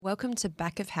Welcome to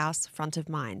Back of House, Front of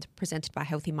Mind, presented by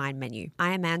Healthy Mind Menu.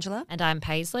 I am Angela. And I'm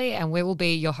Paisley, and we will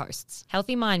be your hosts.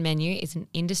 Healthy Mind Menu is an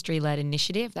industry-led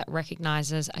initiative that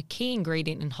recognises a key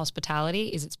ingredient in hospitality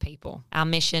is its people. Our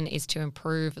mission is to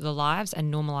improve the lives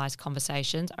and normalise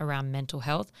conversations around mental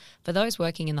health for those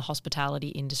working in the hospitality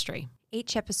industry.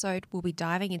 Each episode, we'll be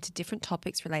diving into different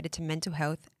topics related to mental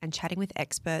health and chatting with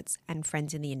experts and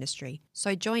friends in the industry.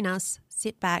 So join us,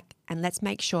 sit back, and let's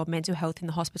make sure mental health in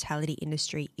the hospitality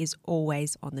industry is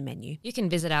always on the menu. You can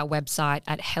visit our website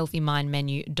at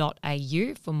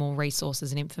healthymindmenu.au for more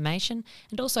resources and information,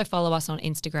 and also follow us on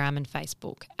Instagram and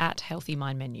Facebook at Healthy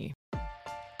Mind Menu.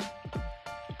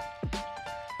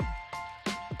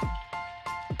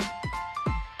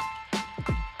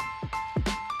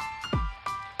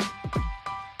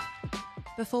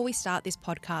 Before we start this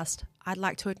podcast, I'd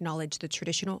like to acknowledge the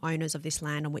traditional owners of this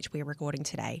land on which we are recording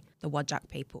today, the Wadjuk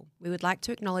people. We would like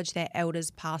to acknowledge their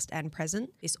elders past and present.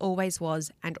 This always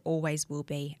was and always will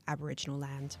be Aboriginal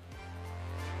land.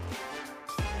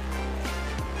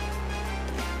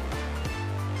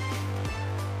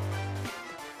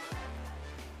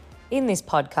 In this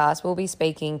podcast, we'll be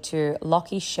speaking to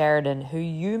Lachie Sheridan, who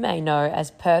you may know as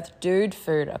Perth Dude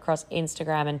Food across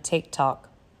Instagram and TikTok.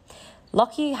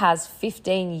 Lachie has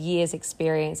 15 years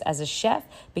experience as a chef,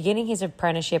 beginning his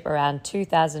apprenticeship around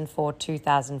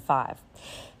 2004-2005.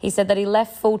 He said that he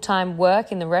left full-time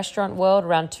work in the restaurant world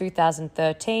around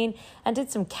 2013 and did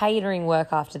some catering work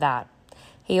after that.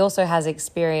 He also has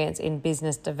experience in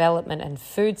business development and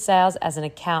food sales as an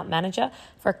account manager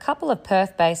for a couple of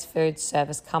Perth-based food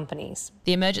service companies.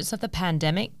 The emergence of the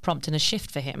pandemic prompted a shift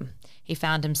for him. He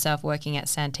found himself working at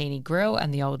Santini Grill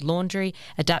and the Old Laundry,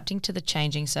 adapting to the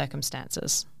changing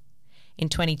circumstances. In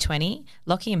 2020,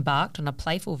 Lachie embarked on a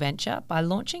playful venture by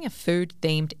launching a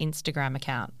food-themed Instagram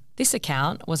account. This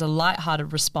account was a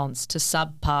light-hearted response to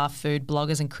subpar food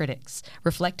bloggers and critics,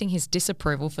 reflecting his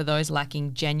disapproval for those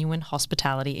lacking genuine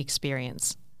hospitality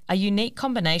experience. A unique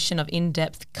combination of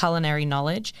in-depth culinary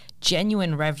knowledge,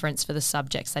 genuine reverence for the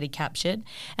subjects that he captured,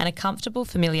 and a comfortable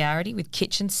familiarity with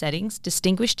kitchen settings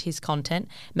distinguished his content,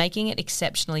 making it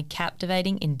exceptionally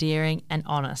captivating, endearing, and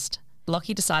honest.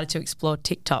 Lachie decided to explore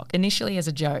TikTok, initially as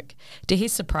a joke. To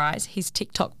his surprise, his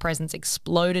TikTok presence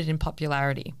exploded in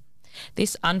popularity.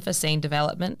 This unforeseen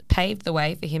development paved the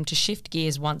way for him to shift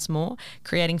gears once more,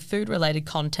 creating food-related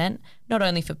content, not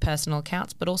only for personal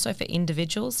accounts, but also for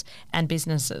individuals and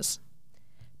businesses.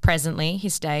 Presently,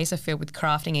 his days are filled with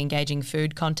crafting engaging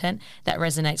food content that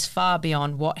resonates far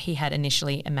beyond what he had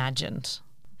initially imagined.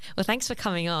 Well, thanks for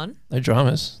coming on. No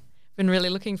dramas. Been really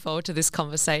looking forward to this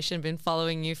conversation. Been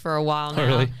following you for a while now. Oh,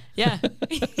 really? Yeah.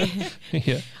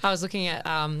 Yeah. I was looking at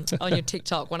on your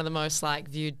TikTok, one of the most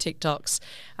viewed TikToks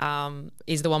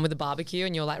is the one with the barbecue,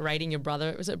 and you're rating your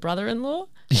brother. Was it brother-in-law?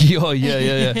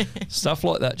 Yeah. Stuff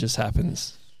like that just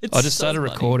happens. I just started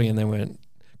recording and then went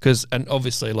and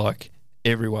obviously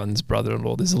everyone's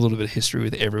brother-in-law. There's a little bit of history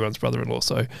with everyone's brother-in-law,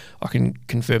 so I can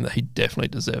confirm that he definitely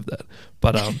deserved that.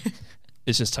 But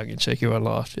it's just tongue in cheek. I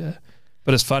laughed. Yeah.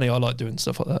 But it's funny, I like doing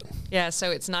stuff like that. Yeah, so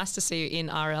it's nice to see you in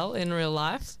RL, in real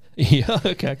life. Yeah,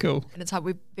 okay, cool. And it's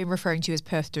we've been referring to you as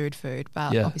Perth Dude Food,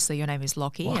 but obviously your name is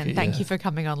Lachie, and thank you for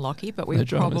coming on, Lachie, but we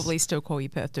probably still call you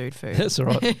Perth Dude Food. That's all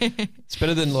right. It's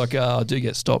better than I do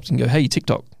get stopped and go, hey,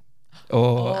 TikTok.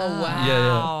 Oh, wow.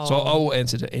 Yeah. So I will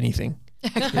answer to anything.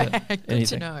 Yeah, Good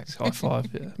anything. to know. High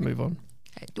five, move on.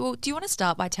 Okay. Well, do you want to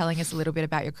start by telling us a little bit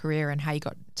about your career and how you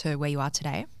got to where you are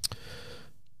today?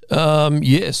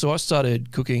 So I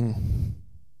started cooking.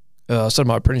 I started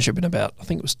my apprenticeship in I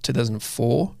think it was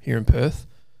 2004 here in Perth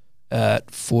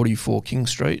at 44 King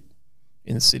Street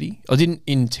in the city. I didn't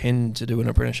intend to do an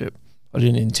apprenticeship. I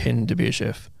didn't intend to be a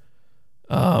chef.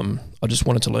 I just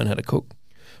wanted to learn how to cook.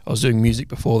 I was doing music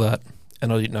before that,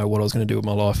 and I didn't know what I was going to do with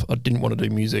my life. I didn't want to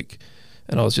do music,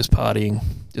 and I was just partying,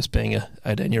 just being a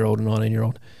 18-year-old and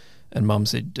 19-year-old, and Mum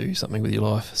said, do something with your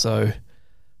life. So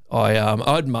I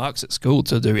had marks at school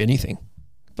to do anything,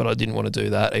 but I didn't want to do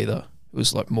that either. It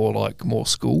was more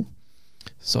school.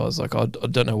 So I was like, I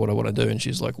don't know what I want to do. And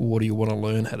she's like, well, what do you want to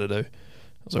learn how to do? I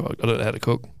was like, I don't know how to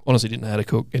cook. Honestly, didn't know how to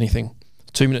cook anything.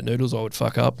 2-minute noodles I would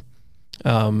fuck up.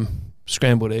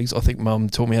 Scrambled eggs, I think Mum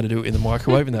taught me how to do it in the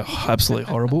microwave, and they're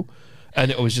absolutely horrible.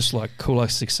 And it was just cool, I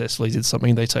successfully did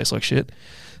something. They taste like shit.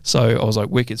 So I was like,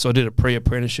 wicked. So I did a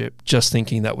pre-apprenticeship just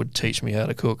thinking that would teach me how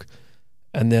to cook.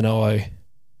 And then I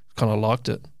kind of liked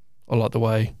it. I liked the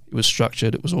way it was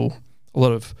structured. It was all a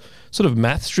lot of sort of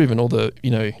maths driven, all the,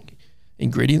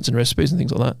 ingredients and recipes and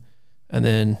things like that. And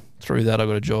then through that I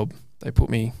got a job. They put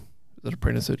me as an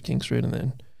apprentice at King Street, and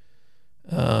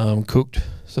then cooked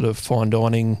sort of fine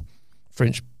dining,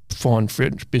 French fine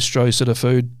French bistro sort of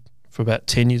food for about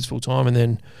 10 years full time, and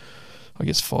then I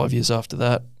guess 5 years after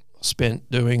that I spent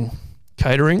doing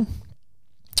catering.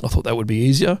 I thought that would be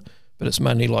easier, but it's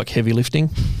mainly like heavy lifting.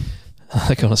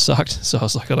 That kind of sucked, so I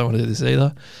was like, I don't want to do this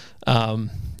either.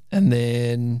 And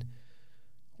then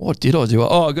what did I do?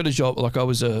 Oh, I got a job, like I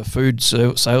was a food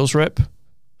sales rep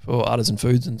for Artisan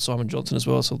Foods and Simon Johnson as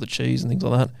well. I sold the cheese and things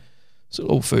like that. So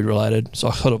all food related. So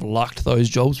I sort of lucked those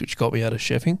jobs, which got me out of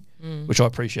chefing, which I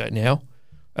appreciate now.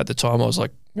 At the time I was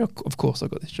like, of course I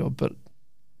got this job, but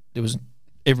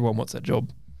everyone wants that job.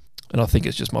 And I think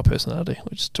it's just my personality.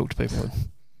 I just talk to people and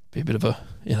be a bit of a,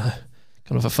 kind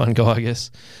of a fun guy, I guess.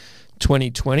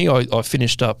 2020, I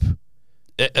finished up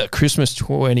at Christmas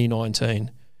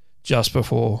 2019, just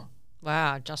before.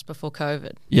 Wow, just before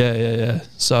COVID. Yeah.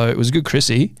 So it was a good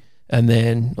Chrissy, and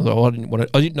then although I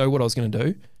didn't know what I was going to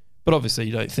do, but obviously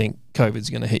you don't think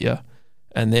COVID's going to hit you.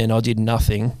 And then I did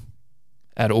nothing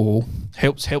at all.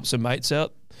 Helped some mates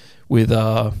out with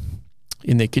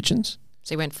in their kitchens.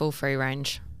 So you went full free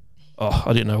range. Oh,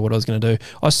 I didn't know what I was going to do.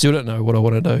 I still don't know what I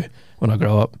want to do when I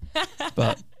grow up,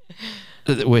 but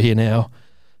we're here now.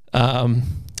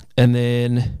 And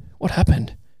then what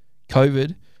happened?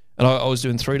 COVID, and I was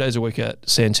doing 3 days a week at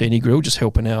Santini Grill, just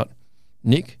helping out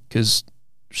Nick because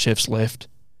chefs left,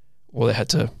 or they had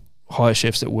to hire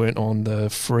chefs that weren't on the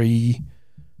free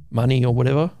money or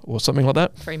whatever, or something like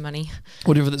that. Free money.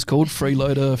 Whatever that's called,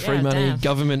 freeloader, free money, damn.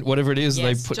 Government, whatever it is.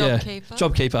 Yes, they put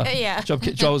JobKeeper. Yeah.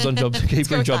 I was on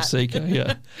JobKeeper and JobSeeker,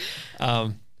 yeah.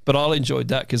 But I enjoyed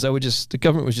that because the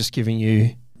government was just giving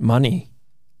you money.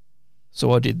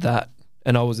 So I did that.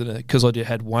 And I was because I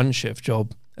had one chef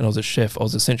job and I was a chef, I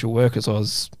was essential worker, so I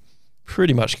was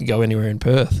pretty much could go anywhere in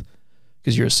Perth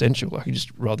because you're essential. I could just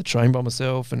ride the train by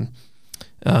myself. And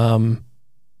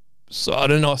so I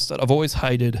don't know, I've always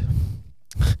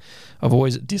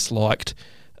disliked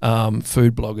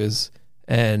food bloggers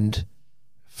and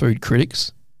food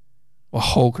critics my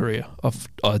whole career. I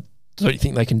don't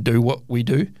think they can do what we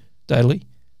do daily.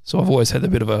 So I've always had a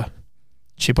bit of a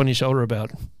chip on your shoulder about,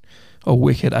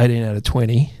 wicked 18 out of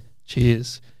 20.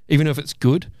 Cheers. Even if it's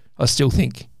good, I still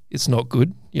think it's not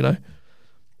good,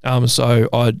 So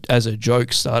I, as a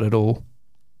joke, started my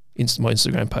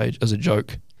Instagram page as a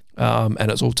joke,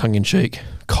 and it's all tongue-in-cheek.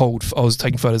 I was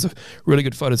taking really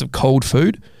good photos of cold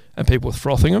food, and people were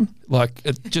frothing them,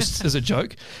 just as a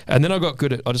joke. And then I got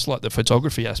good I just like the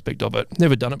photography aspect of it.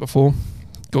 Never done it before.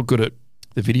 Got good at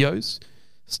the videos.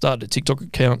 Started a TikTok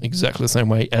account exactly the same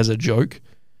way as a joke.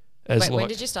 When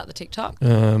did you start the TikTok?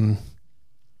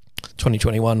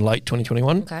 2021, late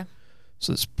 2021. Okay.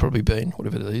 So it's probably been,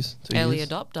 whatever it is, 2 Early years.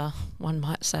 adopter, one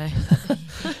might say.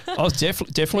 I was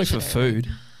definitely for food.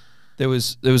 There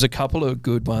was a couple of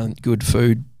good Perth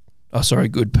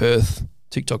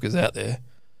TikTokers out there,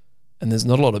 and there's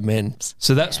not a lot of men.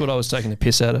 So that's what I was taking the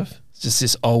piss out of. It's just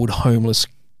this old homeless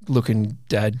looking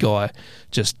dad guy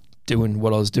just doing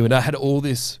what I was doing. I had all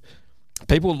this.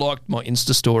 People liked my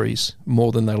Insta stories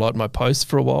more than they liked my posts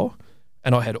for a while,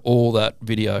 and I had all that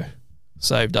video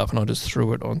saved up, and I just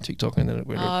threw it on TikTok, and then it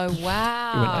went. Oh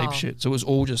wow! It went ape shit. So it was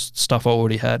all just stuff I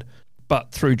already had,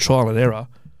 but through trial and error,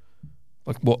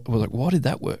 why did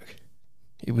that work?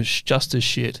 It was just as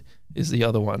shit as the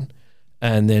other one,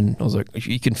 and then I was like,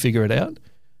 you can figure it out,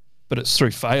 but it's through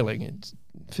failing.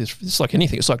 It's like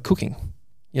anything. It's like cooking.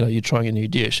 You're trying a new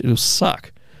dish. It'll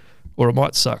suck. Or it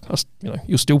might suck.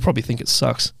 You'll still probably think it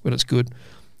sucks when it's good,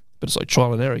 but it's like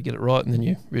trial and error. You get it right, and then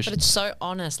you. But it's so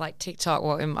honest. Like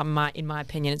TikTok, in my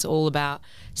opinion, it's all about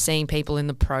seeing people in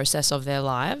the process of their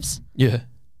lives. Yeah.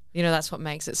 That's what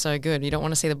makes it so good. You don't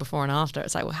want to see the before and after.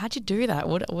 It's like, well, how'd you do that?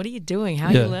 What are you doing? How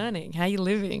are you learning? How are you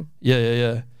living?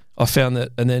 Yeah. I found that,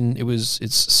 and then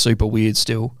it's super weird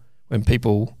still when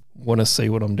people want to see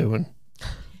what I'm doing.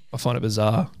 I find it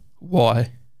bizarre.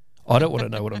 Why? I don't want to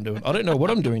know what I'm doing. I don't know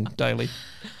what I'm doing daily.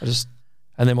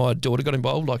 And then my daughter got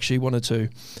involved. Like she wanted to.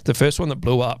 The first one that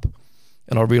blew up,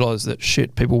 and I realised that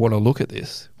people want to look at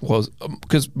this was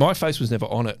because my face was never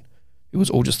on it. It was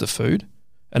all just the food,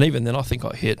 and even then I think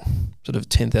I hit sort of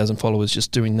 10,000 followers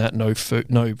just doing that. No food,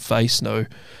 no face, no.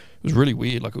 It was really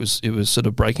weird. Like it was sort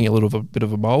of breaking a bit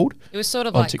of a mold. It was sort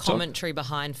of like TikTok. Commentary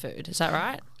behind food. Is that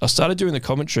right? I started doing the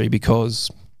commentary because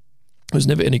there was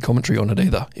never any commentary on it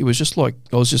either. It was just like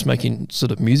I was just making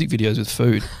sort of music videos with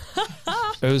food.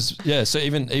 It was so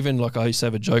even like I used to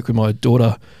have a joke with my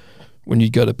daughter when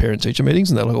you go to parent-teacher meetings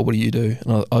and they're like, what do you do?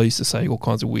 And I used to say all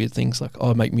kinds of weird things like,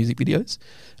 I make music videos.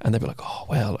 And they'd be like, oh,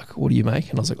 wow, like what do you make?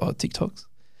 And I was like, TikToks.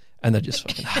 And they just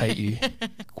fucking hate you.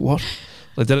 What?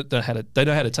 Like they know how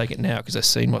to take it now because they've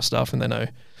seen my stuff and they know.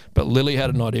 But Lily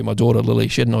had an idea. My daughter Lily,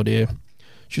 she had an idea.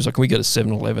 she was like, can we go to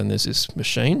 7-Eleven? There's this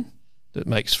machine that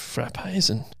makes frappes.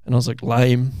 And I was like,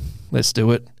 lame, let's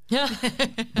do it.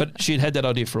 But she'd had that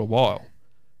idea for a while.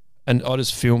 And I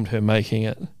just filmed her making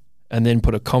it and then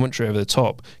put a commentary over the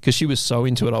top because she was so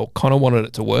into it. I kind of wanted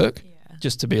it to work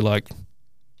just to be like,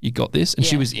 you got this. And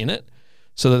she was in it.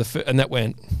 So that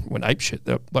went apeshit.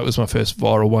 That was my first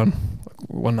viral one,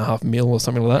 like 1.5 mil or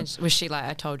something like that. Was she like,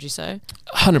 I told you so?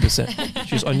 100%.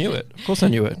 She was, I knew it. Of course I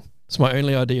knew it. It's my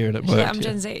only idea and it worked. I'm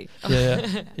Gen Z.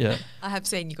 Yeah. I have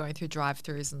seen you going through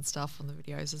drive-thrus and stuff on the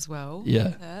videos as well.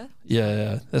 Yeah.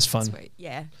 Yeah. That's fun. Sweet.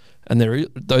 Yeah. And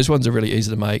those ones are really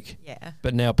easy to make. Yeah.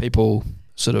 But now people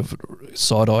sort of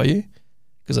side-eye you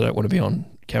because they don't want to be on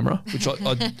camera, which I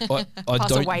Pass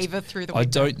don't. a waiver through the I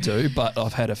window. don't do, but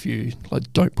I've had a few,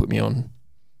 like, don't put me on.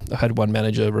 I had one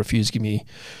manager refuse to give me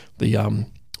the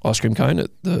ice cream cone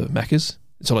at the Macca's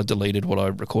until I deleted what I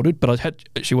recorded. But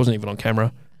she wasn't even on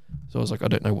camera. So I was like, I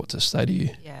don't know what to say to you.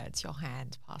 Yeah, it's your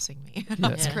hand passing me.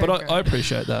 Yeah. But I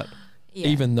appreciate that. Yeah.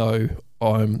 Even though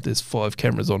there's 5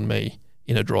 cameras on me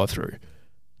in a drive-through.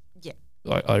 Yeah.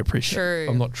 I appreciate True. it.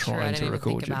 I'm not trying to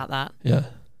record think you. about that. Yeah.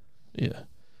 Yeah.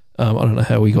 I don't know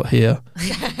how we got here,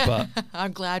 but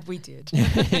I'm glad we did.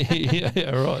 yeah,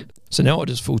 right. So now I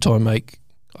just full-time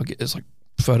it's like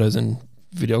photos and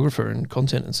videographer and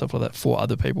content and stuff like that for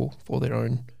other people, for their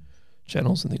own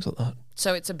channels and things like that.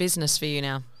 So it's a business for you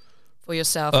now, for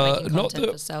yourself, making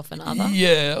content for self and other?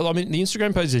 Yeah, I mean, the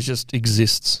Instagram page just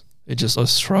exists. I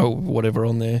just throw whatever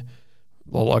on there.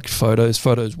 I like photos.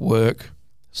 Photos work.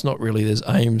 It's not really, there's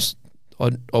aims. I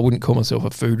wouldn't call myself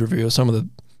a food reviewer. Some of the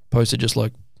posts are just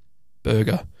like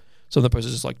burger. Some of the posts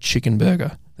are just like chicken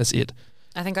burger. That's it.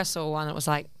 I think I saw one that was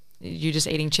like, you just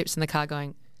eating chips in the car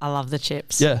going, I love the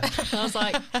chips. Yeah. I was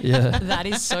like, yeah, that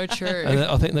is so true. And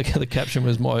I think the caption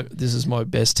was this is my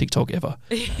best TikTok ever.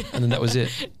 And then that was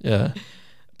it. Yeah.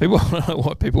 People don't know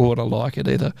what people want to like it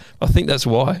either. I think that's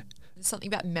why. There's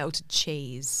something about melted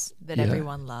cheese that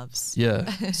everyone loves. Yeah.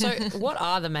 So what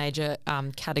are the major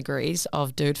categories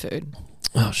of dude food?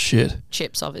 Oh, shit.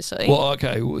 Chips, obviously. Well,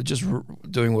 okay, just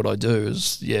doing what I do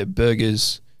is,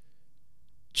 burgers,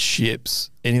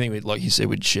 chips, anything with, like you said,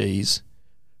 with cheese.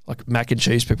 Like mac and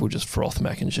cheese, people just froth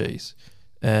mac and cheese.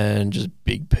 And just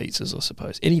big pizzas, I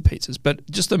suppose. Any pizzas. But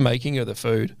just the making of the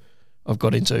food I've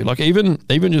got into. Like even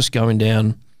just going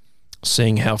down,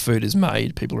 seeing how food is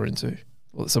made, people are into.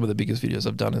 Well, some of the biggest videos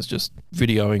I've done is just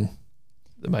videoing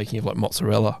the making of like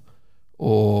mozzarella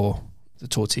or the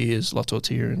tortillas, La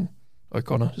Tortilla and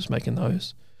O'Connor, just making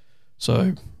those.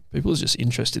 So people are just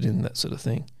interested in that sort of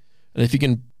thing. And if you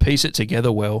can piece it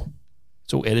together well,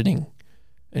 it's all editing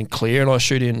and clear. And I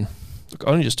shoot in, look,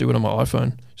 I only just do it on my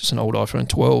iPhone, just an old iPhone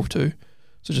 12 too.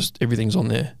 So just everything's on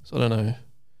there. So I don't know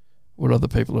what other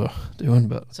people are doing,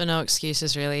 but so no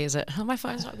excuses really, is it? Oh, my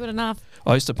phone's not good enough.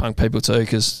 I used to punk people too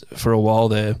because for a while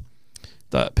there,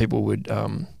 that people would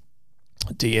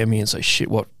DM me and say, "Shit,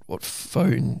 what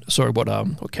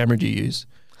camera do you use?"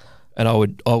 And I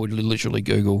would literally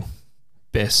Google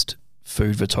best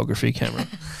food photography camera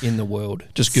in the world.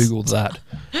 Just Google that,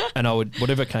 and I would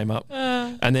whatever came up,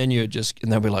 and then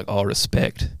they'll be like, "Oh,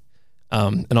 respect."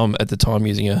 And I'm at the time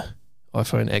using a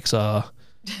iPhone XR.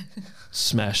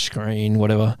 Smash screen,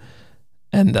 whatever,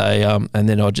 and they and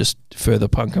then I just further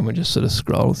punk them and just sort of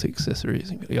scroll with the accessories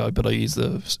and go, but I use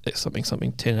the something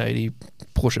 1080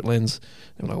 portrait lens.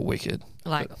 And I'm like, wicked.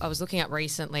 Like I was looking up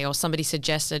recently, or somebody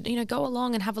suggested, go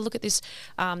along and have a look at this.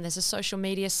 There's a social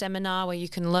media seminar where you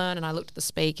can learn, and I looked at the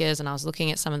speakers and I was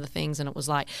looking at some of the things, and it was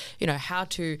like, how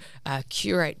to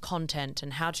curate content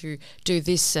and how to do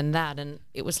this and that, and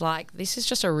it was like, this is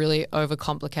just a really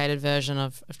overcomplicated version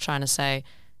of trying to say,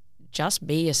 just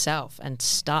be yourself and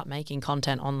start making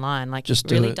content online. Like, just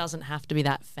it really doesn't have to be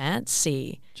that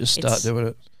fancy. Just start doing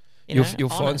it. You'll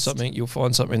find something. You'll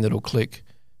find something that'll click,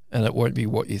 and it won't be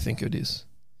what you think it is.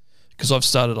 Because I've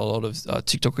started a lot of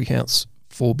TikTok accounts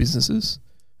for businesses,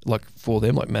 like for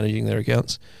them, like managing their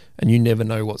accounts, and you never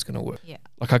know what's going to work. Yeah.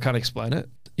 Like I can't explain it.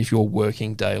 If you're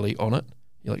working daily on it,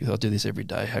 you're like, I do this every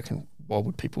day. Why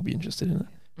would people be interested in it?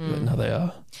 Like, no, they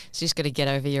are. So you just got to get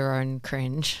over your own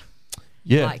cringe.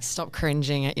 Yeah. Like, stop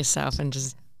cringing at yourself and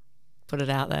just put it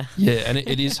out there. Yeah, and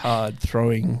it is hard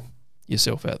throwing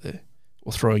yourself out there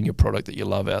or throwing your product that you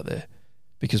love out there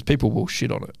because people will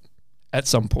shit on it. At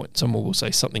some point, someone will say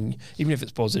something, even if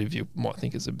it's positive, you might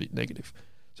think it's a bit negative.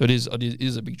 So it is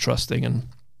a big trust thing, and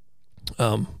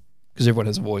because everyone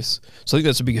has a voice. So I think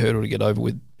that's a big hurdle to get over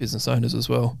with business owners as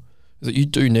well, is that you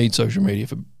do need social media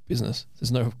for business.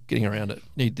 There's no getting around it.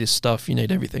 You need this stuff, you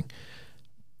need everything.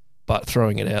 But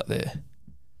throwing it out there,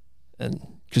 and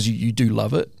because you do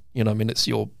love it, it's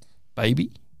your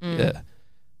baby, yeah,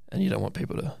 and you don't want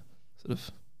people to sort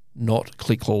of not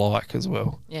click like as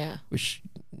well, Yeah. which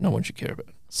no one should care about.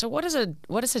 So what does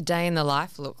a day in the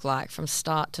life look like from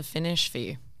start to finish for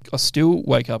you? I still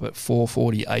wake up at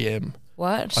 4:40 a.m.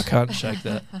 What? I can't shake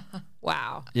that.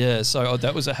 Wow. Yeah, so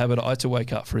that was a habit. I had to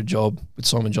wake up for a job with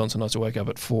Simon Johnson. I had to wake up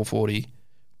at 4:40.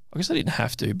 I guess I didn't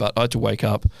have to, but I had to wake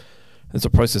up. There's a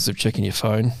process of checking your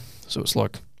phone. So it's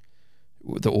like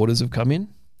the orders have come in.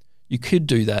 You could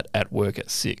do that at work at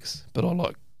 6, but I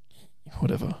like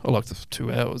whatever. I like the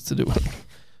 2 hours to do it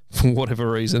for whatever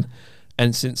reason.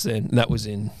 And since then, that was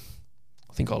in,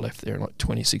 I think I left there in like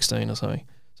 2016 or something.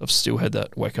 So I've still had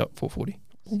that wake up 4:40.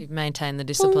 So you've maintained the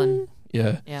discipline.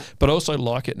 Yeah. Yeah. But I also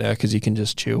like it now because you can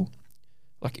just chill,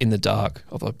 like in the dark.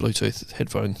 I've like Bluetooth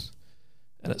headphones,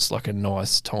 and it's like a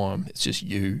nice time. It's just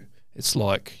you. It's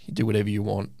like you do whatever you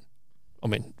want. I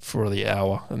mean, for the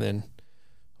hour, and then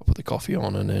I'll put the coffee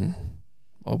on, and then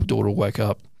my daughter will wake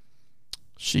up.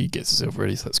 She gets herself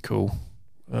ready, so that's cool.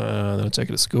 Then I take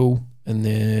her to school, and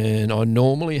then I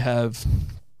normally have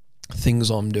things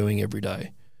I'm doing every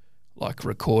day, like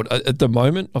record. At the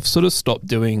moment, I've sort of stopped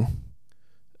doing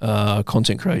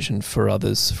content creation for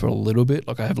others for a little bit.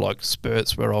 Like I have like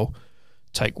spurts where I'll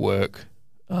take work.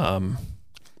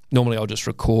 Normally I'll just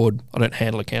record. I don't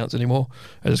handle accounts anymore.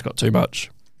 I just got too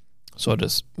much. So I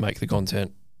just make the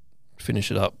content, finish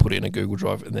it up, put it in a Google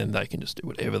Drive, and then they can just do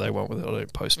whatever they want with it. I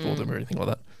don't post for them or anything like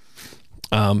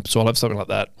that. So I'll have something like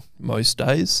that most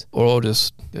days, or I'll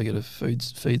just go get a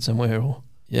feed somewhere, or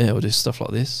or just stuff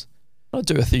like this. I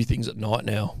do a few things at night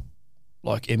now,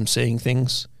 like emceeing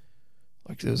things.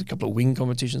 Like there was a couple of wing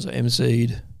competitions I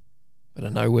emceed out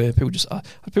of nowhere. People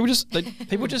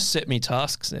just set me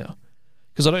tasks now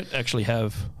because I don't actually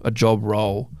have a job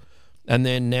role. And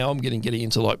then now I'm getting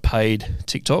into like paid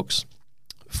TikToks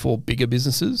for bigger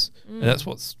businesces, and that's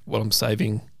what I'm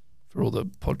saving for all the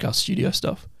podcast studio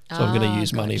stuff. So I'm going to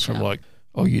use money from like,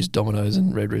 I'll use Domino's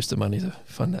and Red Rooster money to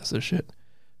fund that sort of shit,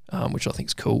 which I think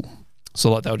is cool.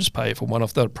 So like they'll just pay it for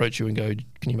one-off. They'll approach you and go,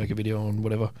 can you make a video on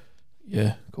whatever?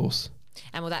 Yeah, of course.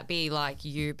 And will that be like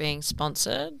you being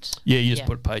sponsored? Yeah, you just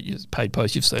put paid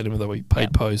post. You've seen them, they'll be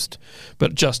paid post,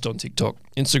 but just on TikTok.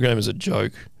 Instagram is a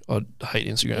joke. I hate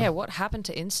Instagram. Yeah, what happened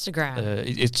to Instagram?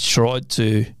 It tried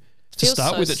to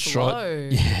start so with.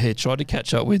 It tried to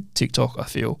catch up with TikTok, I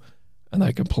feel, and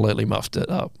they completely muffed it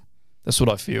up. That's what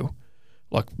I feel.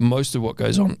 Like most of what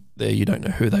goes on there, you don't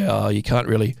know who they are. You can't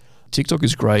really. TikTok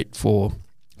is great for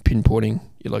pinpointing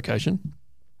your location.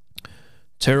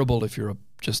 Terrible if you're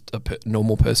just a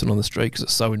normal person on the street because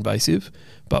it's so invasive.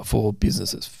 But for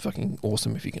business, it's fucking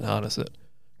awesome if you can harness it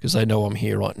because they know I'm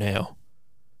here right now.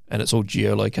 And it's all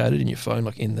geolocated in your phone,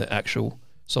 like in the actual.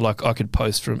 So like I could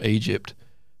post from Egypt,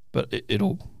 but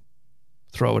it'll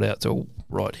throw it out to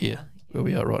right here where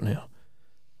we are right now.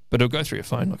 But it'll go through your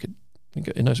phone, like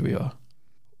it knows where we are.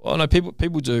 I know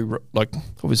people do, like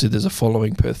obviously there's a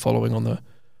Perth following on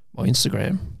my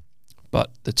Instagram,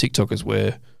 but the TikTok is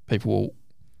where people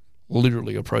will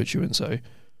literally approach you and say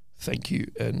thank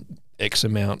you and X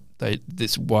amount.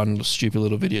 This one stupid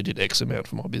little video did X amount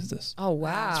for my business. Oh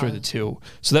wow! Through the till.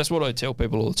 So that's what I tell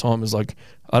people all the time is like,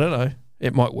 I don't know,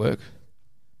 it might work.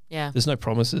 Yeah. There's no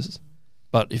promises,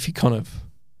 but if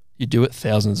you do it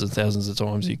thousands and thousands of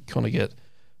times, you kind of get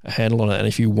a handle on it. And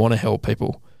if you want to help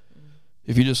people,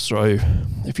 if you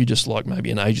just like maybe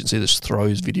an agency that just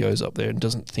throws videos up there and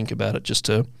doesn't think about it just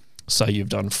to say you've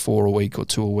done 4 a week or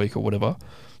 2 a week or whatever,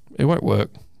 it won't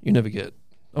work. You never get.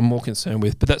 I'm more concerned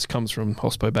with, but that comes from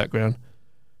hospo background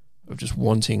of just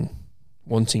wanting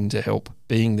to help,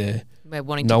 being there, We're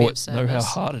wanting to be of know how service.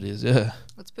 hard it is. Yeah,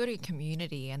 It's building a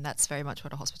community, and that's very much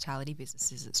what a hospitality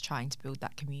business is. It's trying to build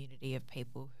that community of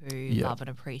people who love and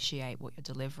appreciate what you're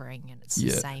delivering, and it's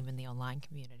the same in the online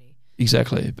community.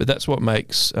 exactly. But that's what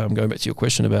makes going back to your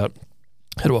question about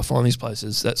how do I find these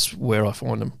places. That's where I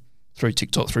find them, through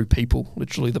TikTok, through people,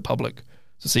 literally the public.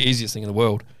 So it's the easiest thing in the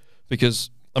world because.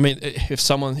 I mean,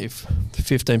 if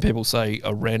 15 people say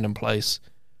a random place,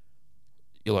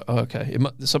 you're like, oh, okay, it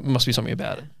must be something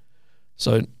about it.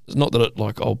 So it's not that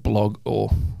I'll blog or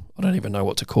I don't even know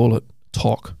what to call it,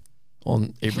 talk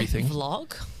on everything.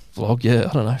 Vlog, yeah,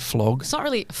 I don't know, flog. It's not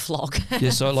really a vlog. Yeah,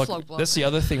 so like Vlog that's the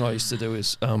other thing I used to do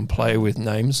is play with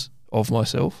names of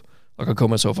myself. Like I call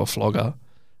myself a flogger,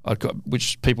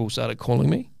 which people started calling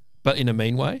me, but in a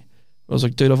mean way. I was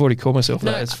like, dude, I've already called myself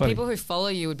that. It's funny. People who follow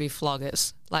you would be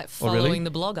floggers, like really? following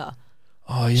the blogger.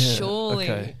 Oh, yeah. Surely.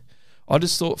 Okay. I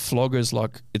just thought floggers,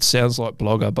 like, it sounds like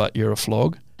blogger, but you're a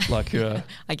flog. Like you're a...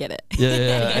 I get it.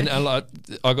 Yeah. And like,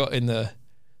 I got in the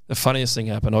funniest thing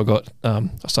happened. I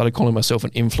started calling myself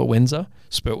an influenza,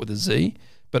 spelt with a Z.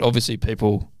 But obviously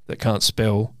people that can't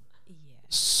spell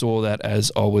saw that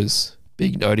as I was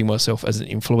big noting myself as an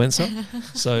influencer.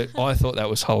 So I thought that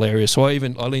was hilarious. So I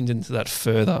leaned into that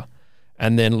further,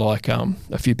 and then like a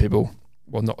few people,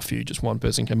 well, not a few, just one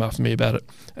person came after me about it,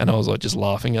 and I was like just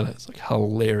laughing at it. It's like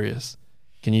hilarious.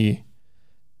 Can you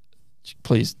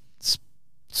please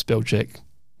spell check?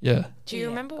 Yeah. Do you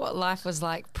remember what life was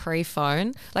like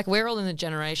pre-phone? Like, we're all in the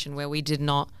generation where we did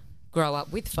not grow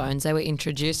up with phones. They were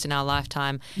introduced in our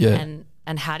lifetime. Yeah.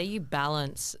 And how do you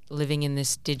balance living in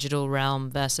this digital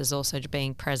realm versus also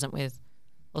being present with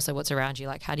also what's around you?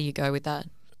 Like, how do you go with that?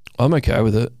 I'm okay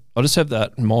with it. I just have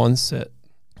that mindset.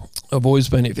 I've always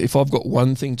been, if I've got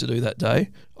one thing to do that day,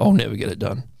 I'll never get it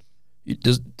done. It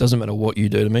doesn't matter what you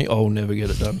do to me, I'll never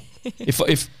get it done.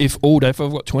 if all day, if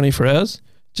I've got 24 hours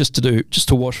just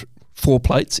to wash 4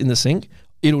 plates in the sink,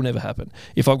 it'll never happen.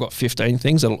 If I've got 15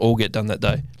 things, it'll all get done that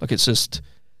day. Like, it's just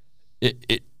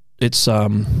it's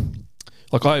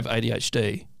like, I have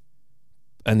ADHD,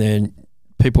 and then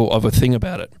people have a thing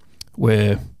about it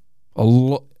where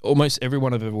almost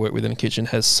everyone I've ever worked with in a kitchen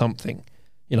has something,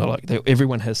 you know, like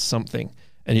everyone has something,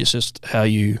 and it's just how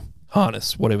you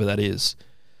harness whatever that is.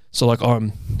 So like I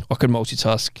can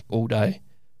multitask all day,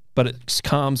 but it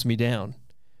calms me down.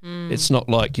 It's not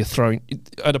like you're throwing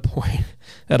at a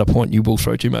point you will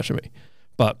throw too much at me,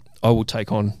 but I will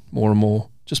take on more and more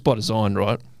just by design,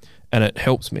 right? And it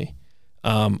helps me.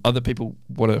 Other people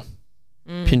want to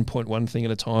pinpoint one thing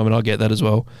at a time, and I get that as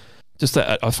well. Just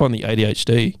that I find the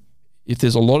ADHD, if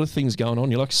there's a lot of things going on,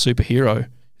 you're like a superhero.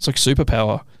 It's like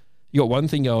superpower. You got one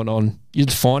thing going on, you're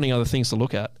just finding other things to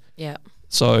look at. Yeah.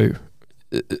 So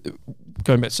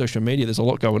going back to social media, there's a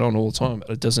lot going on all the time.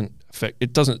 It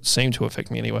doesn't seem to affect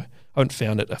me anyway. I haven't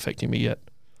found it affecting me yet.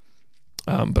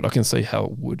 But I can see how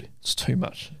it would. It's too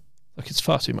much. Like, it's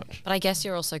far too much. But I guess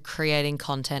you're also creating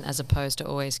content as opposed to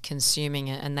always consuming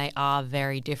it, and they are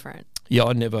very different. Yeah,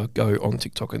 I never go on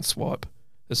TikTok and swipe.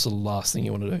 That's the last thing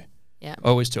you want to do. Yeah. I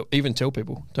always tell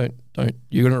people, don't.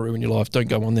 You're going to ruin your life. Don't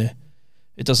go on there.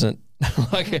 It doesn't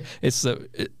like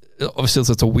obviously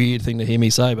it's a weird thing to hear me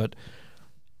say, but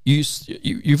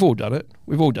you've all done it.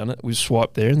 We've all done it. We've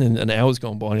swiped there, and then an hour's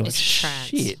gone by, and you're like,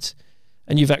 shit,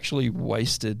 and you've actually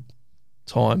wasted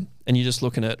time, and you're just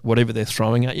looking at whatever they're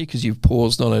throwing at you because you've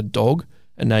paused on a dog,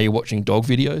 and now you're watching dog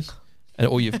videos,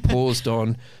 or you've paused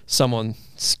on someone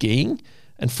skiing,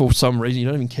 and for some reason you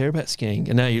don't even care about skiing,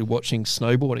 and now you're watching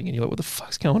snowboarding, and you're like, what the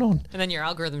fuck's going on? And then your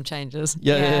algorithm changes.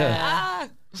 Yeah.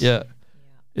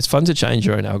 It's fun to change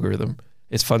your own algorithm.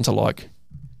 It's fun to, like,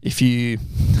 if you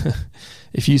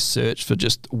search for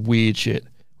just weird shit,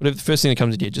 whatever the first thing that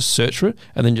comes in here, just search for it,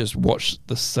 and then just watch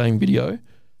the same video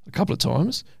a couple of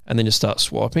times, and then just start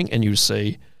swiping, and you'll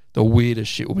see the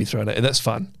weirdest shit will be thrown at, and that's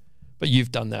fun. But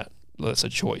you've done that. That's a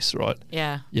choice, right?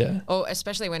 Yeah. Yeah. Or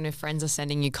especially when your friends are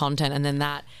sending you content and then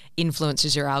that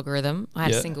influences your algorithm. I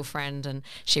had a single friend, and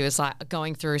she was like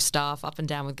going through stuff up and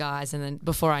down with guys, and then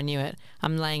before I knew it,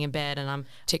 I'm laying in bed and I'm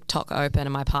TikTok open,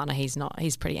 and my partner, he's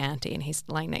pretty anti, and he's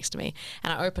laying next to me,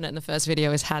 and I open it, and the first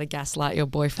video is how to gaslight your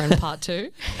boyfriend part 2.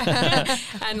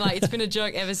 And like, it's been a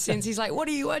joke ever since. He's like, what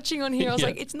are you watching on here? I was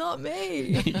like, it's not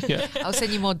me. I'll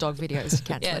send you more dog videos to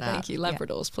catch that up. Thank you.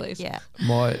 Labradors, please. Yeah.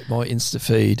 My Insta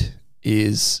feed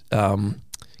is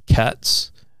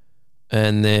cats,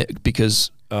 and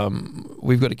because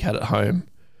we've got a cat at home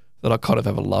that I kind of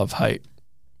have a love-hate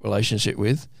relationship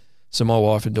with. So my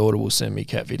wife and daughter will send me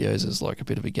cat videos as like a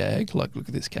bit of a gag, like, look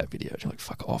at this cat video. I'm like,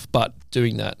 fuck off. But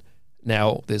doing that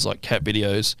now, there's like cat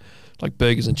videos, like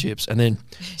burgers and chips. And then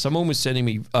someone was sending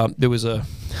me, there was at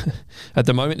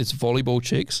the moment it's volleyball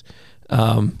chicks,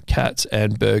 cats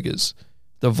and burgers.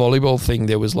 The volleyball thing,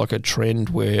 there was like a trend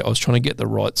where I was trying to get the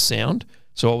right sound.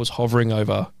 So I was hovering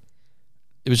over,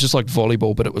 it was just like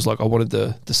volleyball, but it was like I wanted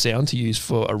the sound to use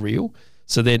for a reel.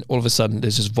 So then all of a sudden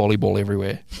there's just volleyball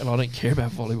everywhere. And I don't care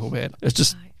about volleyball, man. It's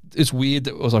just, it's weird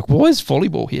that I was like, why is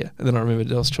volleyball here? And then I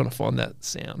remembered I was trying to find that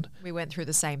sound. We went through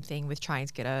the same thing with trying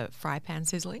to get a fry pan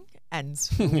sizzling. And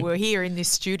we're here in this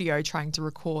studio trying to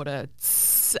record a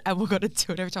tss, and we've got to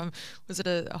do it every time. Was it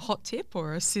a hot tip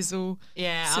or a sizzle?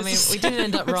 Yeah, I mean, we didn't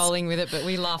end up rolling with it, but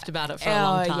we laughed about it for a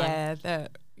long time.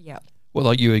 Yeah. Well,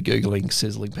 like you were Googling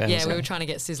sizzling pan sounds. Yeah, we were trying to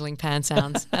get sizzling pan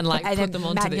sounds and like and put them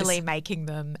onto manually this. making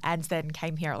them, and then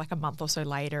came here like a month or so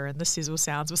later, and the sizzle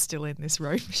sounds were still in this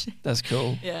room. That's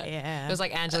cool. Yeah. It was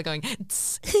like Angela going,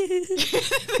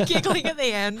 the giggling at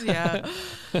the end. Yeah.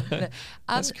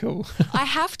 That's cool. I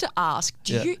have to ask,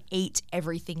 do you eat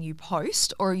everything you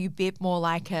post, or are you a bit more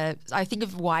like I think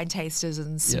of wine tasters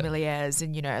and sommeliers,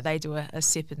 and, you know, they do a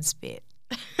sip and spit.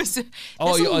 There's a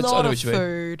lot of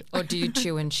food. Or do you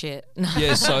chew and shit?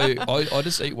 Yeah, so I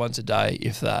just eat once a day,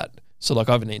 if that. So like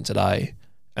I haven't eaten today,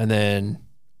 and then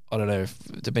I don't know,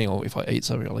 depending on if I eat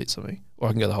something, I'll eat something, or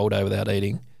I can go the whole day without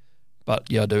eating. But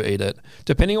yeah, I do eat it.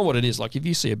 Depending on what it is, like if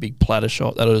you see a big platter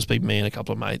shot, that'll just be me and a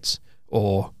couple of mates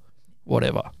or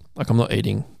whatever. Like I'm not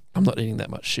eating that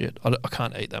much shit. I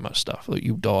can't eat that much stuff. Like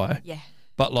you'll die. Yeah.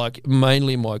 But like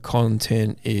mainly my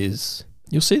content is,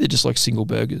 you'll see they're just like single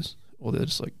burgers or they're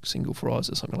just like single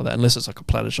fries or something like that, unless it's like a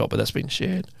platter shot, but that's been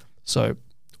shared. So,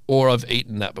 or I've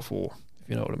eaten that before, if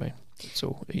you know what I mean. It's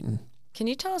all eaten. Can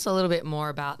you tell us a little bit more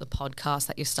about the podcast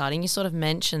that you're starting? You sort of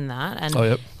mentioned that,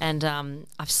 and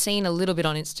I've seen a little bit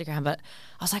on Instagram, but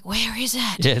I was like, where is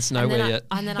it? Yeah, it's nowhere yet.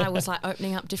 And then I was like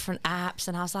opening up different apps,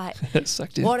 and I was like,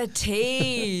 sucked in. what a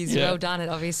tease! Yeah. Well done. It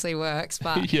obviously works,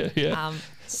 but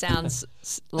sounds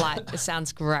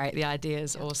great. The idea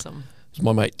is awesome. It's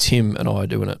my mate Tim and I are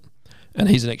doing it, and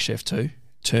he's an ex-chef too,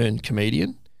 turned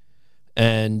comedian,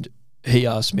 and he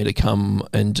asked me to come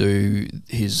and do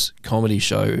his comedy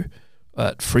show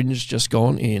at Fringe just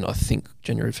gone in, I think,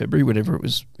 January, February, whenever it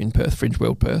was in Perth, Fringe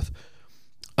World Perth.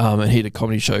 And he had a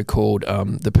comedy show called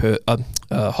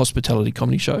Hospitality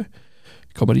Comedy Show.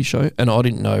 And I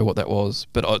didn't know what that was,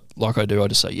 but I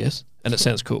just say yes. And it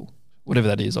sounds cool. Whatever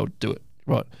that is, I'll do it.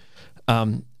 Right.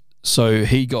 So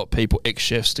he got people,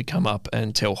 ex-chefs, to come up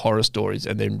and tell horror stories,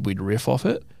 and then we'd riff off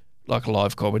it, like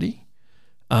live comedy.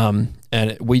 And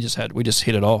we just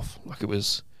hit it off. Like it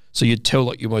was... So you'd tell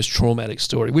like your most traumatic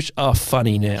story, which are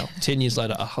funny now. 10 years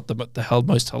later, are the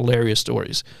most hilarious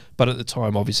stories. But at the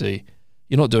time, obviously,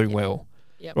 you're not doing well,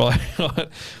 right?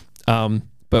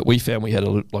 But we found we had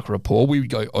a rapport. We would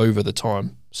go over the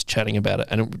time just chatting about it,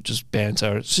 and it would just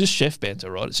banter. It's just chef banter,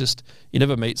 right? It's just, you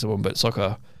never meet someone, but it's like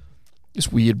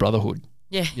this weird brotherhood.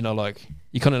 Yeah. You know, like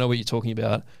you kind of know what you're talking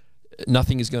about.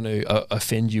 Nothing is going to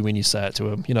offend you when you say it to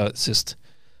them. You know, it's just,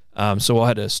 so I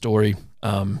had a story,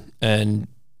 and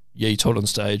yeah, he told it on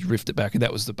stage, riffed it back, and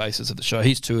that was the basis of the show.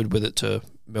 He's toured with it to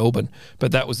Melbourne,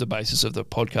 but that was the basis of the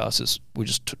podcast. Is we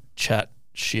just chat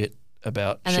shit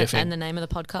about chefing. And the name of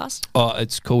the podcast? Oh,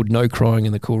 it's called No Crying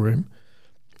in the Cool Room,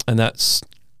 and that's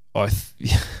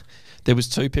there was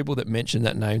two people that mentioned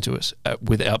that name to us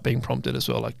without being prompted as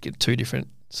well, like two different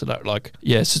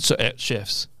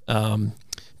chefs.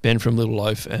 Ben from Little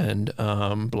Loaf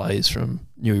and Blaze from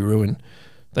New Ruin.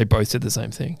 They both said the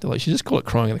same thing. They're like, you just call it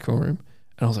Crying in the Cool Room.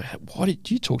 And I was like, why did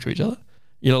you talk to each other?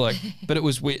 You know, like, but it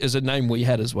was as a name we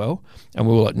had as well. And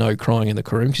we were like, no crying in the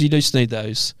cool room, because you just need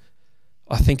those.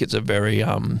 I think it's a very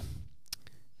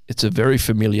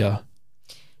familiar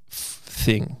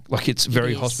thing. Like it's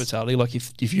very hospitality. Like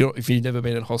if you've never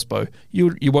been in hospo,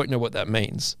 you won't know what that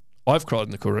means. I've cried in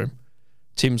the cool room.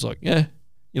 Tim's like, yeah,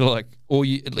 you know, like, or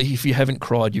if you haven't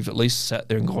cried, you've at least sat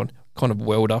there and gone, kind of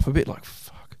welled up a bit. Like,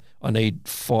 fuck, I need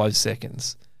 5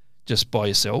 seconds. Just by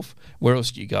yourself. Where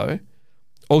else do you go?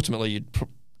 Ultimately,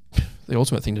 the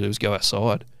ultimate thing to do is go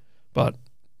outside. But,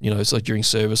 you know, it's like during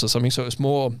service or something. So it's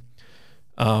more,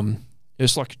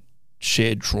 it's like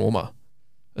shared trauma,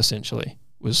 essentially,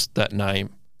 was that name.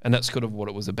 And that's kind of what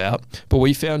it was about. But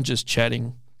we found just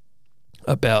chatting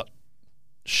about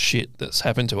shit that's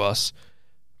happened to us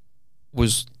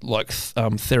was like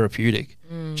therapeutic.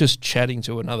 Just chatting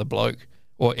to another bloke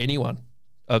or anyone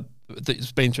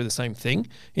that's been through the same thing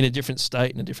in a different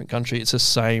state, in a different country. It's the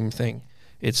same thing.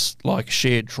 It's like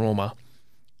shared trauma.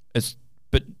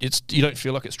 But you don't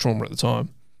feel like it's trauma at the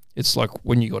time. It's like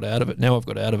when you got out of it. Now I've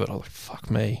got out of it, I'm like,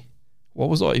 fuck me. What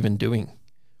was I even doing?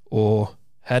 Or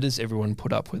how does everyone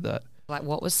put up with that? Like,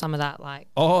 what was some of that like?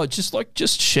 Oh, just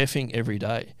chefing every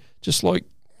day. Just like,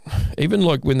 even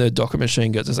like when the docket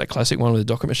machine goes, there's that classic one where the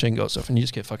docket machine goes off and you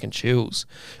just get fucking chills.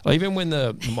 Like even when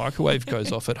the microwave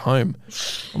goes off at home,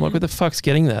 I'm like, where the fuck's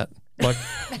getting that? Like,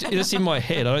 it's in my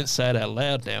head. I don't say it out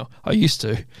loud now. I used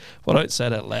to, but I don't say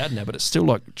it out loud now, but it's still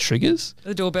like triggers.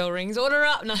 The doorbell rings, order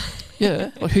up. No.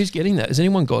 Yeah, like who's getting that? Has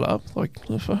anyone got up? Like,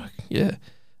 the fuck? Yeah.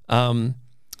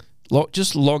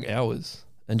 Just long hours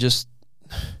and just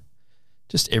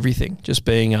everything. Just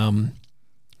being,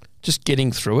 just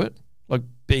getting through it. Like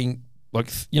being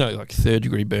like, you know, like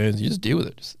 3rd-degree burns, you just deal with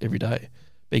it just every day.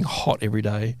 Being hot every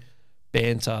day,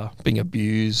 banter, being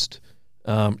abused.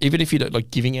 Even if you don't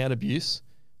like giving out abuse,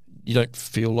 you don't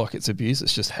feel like it's abuse.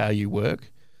 It's just how you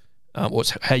work, or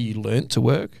it's how you learn to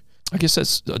work. I guess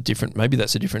that's maybe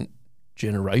that's a different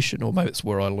generation, or maybe it's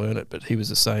where I learn it. But he was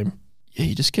the same. Yeah,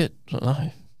 you just get, I don't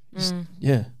know.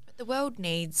 Yeah. But the world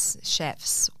needs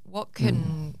chefs. What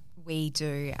can we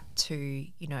do to,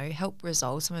 you know, help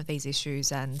resolve some of these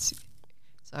issues? And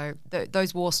so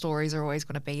those war stories are always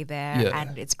going to be there,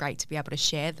 and it's great to be able to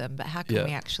share them, but how can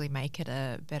we actually make it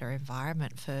a better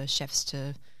environment for chefs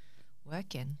to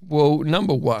work in? Well,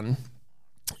 number one,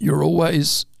 you're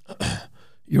always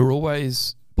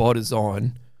by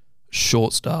design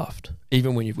short-staffed.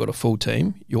 Even when you've got a full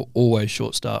team, you're always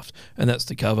short-staffed, and that's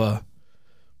to cover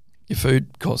your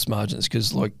food cost margins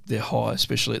because like they're high,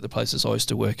 especially at the places I used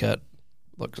to work at,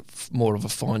 like more of a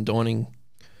fine dining,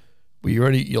 where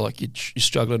you're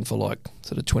struggling for like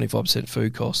sort of 25%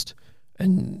 food cost,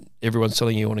 and everyone's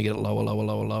telling you want to get it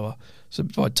lower. So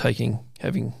by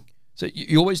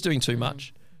you're always doing too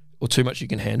much, or too much you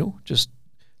can handle.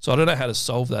 So I don't know how to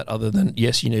solve that other than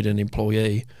yes, you need an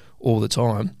employee all the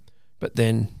time, but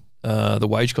then the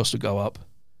wage cost will go up,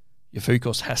 your food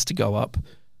cost has to go up.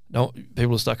 No,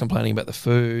 people will start complaining about the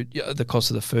food, the cost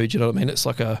of the food. You know what I mean? It's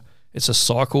it's a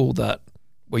cycle that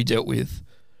we dealt with.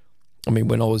 I mean,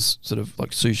 when I was sort of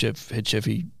like sous chef, head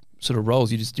chefy sort of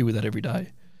roles, you just deal with that every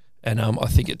day. And I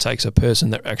think it takes a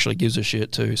person that actually gives a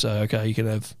shit to say, okay, you can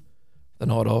have the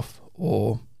night off,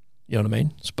 or you know what I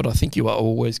mean? But I think you are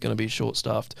always going to be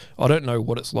short-staffed. I don't know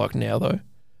what it's like now though,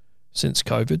 since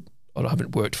COVID. I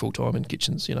haven't worked full-time in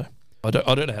kitchens, you know. I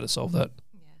don't know how to solve that.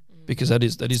 Because that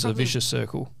is a vicious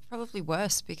circle. Probably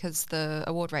worse because the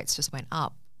award rates just went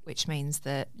up, which means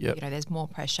that there's more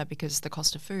pressure because the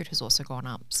cost of food has also gone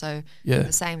up. So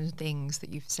the same things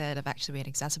that you've said have actually been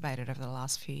exacerbated over the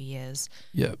last few years.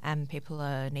 Yeah. And people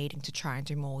are needing to try and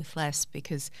do more with less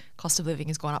because cost of living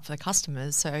has gone up for the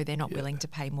customers, so they're not willing to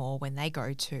pay more when they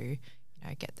go to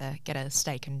get a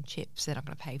steak and chips. They're not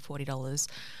going to pay $40.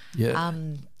 Yeah.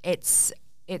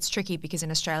 It's tricky because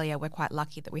in Australia we're quite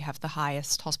lucky that we have the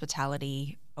highest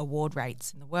hospitality award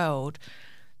rates in the world.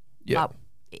 Yeah. But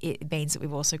it means that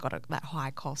we've also got that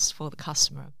high cost for the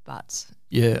customer. But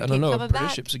and I know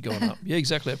apprenticeships have gone up. Yeah,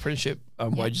 exactly. Apprenticeship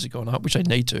wages have gone up, which they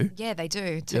need to. Yeah, they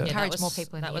do to encourage more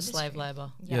people in the industry. That was slave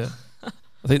labour. Yeah.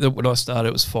 I think that when I started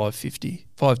it was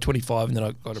 $5.25, and then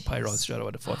I got a pay rise straight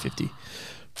away to $5.50.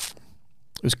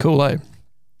 It was cool, eh?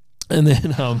 And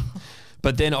then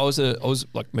but then I was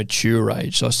like mature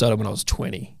age, so I started when I was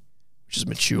 20, which is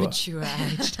mature. Mature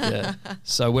age. Yeah.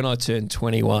 So when I turned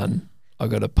 21, I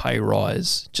got a pay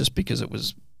rise just because it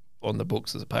was on the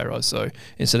books as a pay rise. So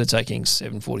instead of taking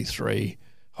 $7.43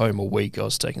 home a week, I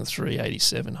was taking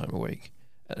 $3.87 home a week.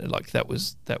 Like that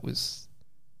was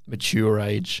mature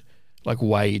age, like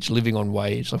wage, living on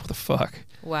wage. Like what the fuck?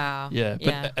 Wow. Yeah.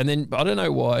 But and then I don't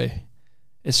know why.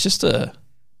 It's just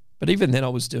But even then I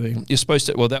was doing, you're supposed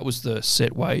to, well, that was the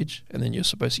set wage, and then you're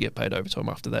supposed to get paid overtime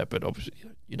after that, but obviously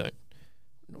you don't.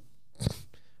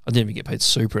 I didn't even get paid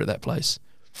super at that place.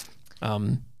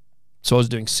 So I was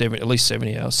doing at least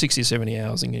 70 hours, 60 or 70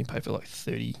 hours and getting paid for like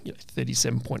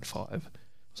 37.5,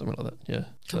 something like that, yeah.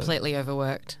 Completely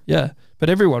overworked. Yeah,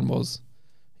 but everyone was.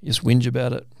 You just whinge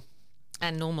about it.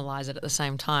 And normalise it at the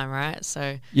same time, right?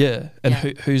 So yeah, and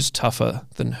who's tougher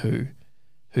than who?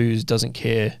 Who doesn't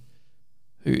care?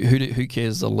 Who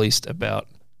cares the least about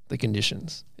the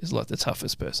conditions is like the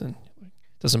toughest person.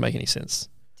 Doesn't make any sense.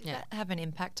 Did that have an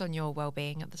impact on your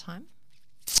well-being at the time?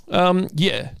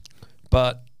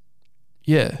 But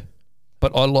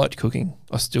I liked cooking.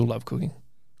 I still love cooking.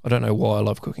 I don't know why I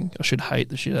love cooking. I should hate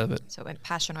the shit out of it. So it went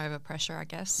passion over pressure, I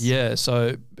guess. Yeah,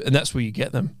 and that's where you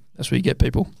get them. That's where you get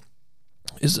people.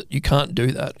 Is that you can't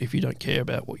do that if you don't care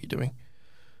about what you're doing.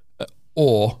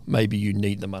 Or maybe you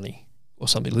need the money or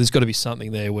something. There's got to be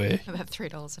something there where... About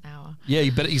 $3 an hour. Yeah,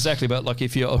 but exactly. But like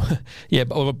if you're... Yeah,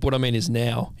 but what I mean is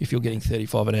now, if you're getting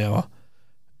 $35 an hour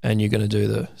and you're going to do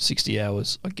the 60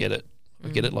 hours, I get it. I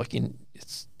get it. Like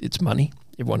it's money.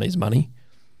 Everyone needs money.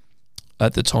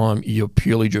 At the time, you're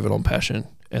purely driven on passion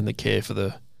and the care for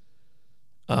the...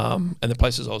 and the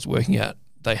places I was working at,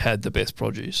 they had the best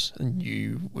produce, and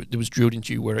it was drilled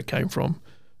into you where it came from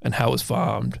and how it was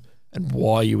farmed and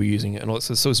why you were using it, and all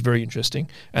that. So it's very interesting.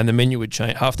 And the menu would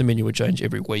change. Half the menu would change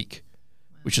every week,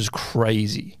 which is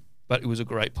crazy. But it was a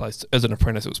great place. As an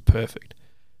apprentice, it was perfect.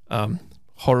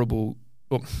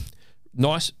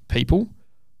 Nice people,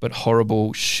 but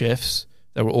horrible chefs.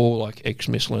 They were all like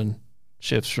ex-Michelin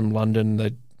chefs from London.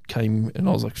 They came, and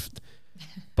I was like,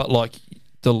 but like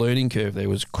the learning curve there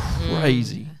was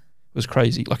crazy. It was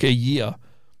crazy. Like a year,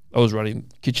 I was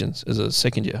running kitchens as a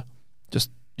second year.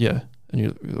 Just, yeah. And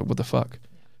you're like, what the fuck?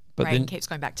 But Brain then keeps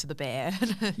going back to the bear.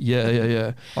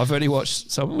 Yeah. I've only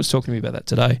watched, someone was talking to me about that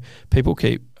today. People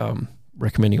keep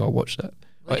recommending I watch that.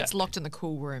 Well, it's locked in the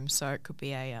cool room, so it could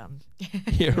be a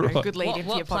right. good lead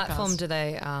into your podcast. What platform do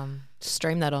they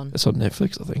stream that on? It's on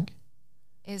Netflix, I think.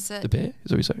 Is it? The Bear? Is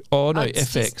that what you say? Oh, no,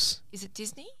 FX. Is it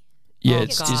Disney? Yeah,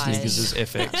 it's Disney because it's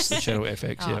FX, the channel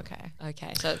FX, yeah.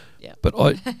 Okay. So, yeah. But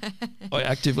I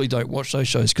actively don't watch those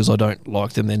shows because I don't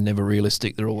like them. They're never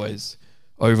realistic. They're always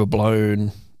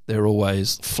overblown. They're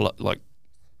always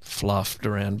fluffed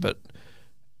around. But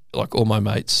like all my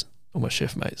mates, all my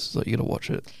chef mates, like you got to watch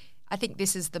it. I think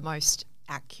this is the most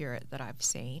accurate that I've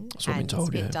seen. That's what I've been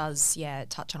told, it does,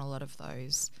 touch on a lot of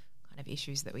those kind of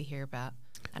issues that we hear about.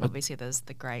 And obviously there's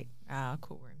the great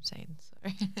cool room scene.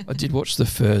 So. I did watch the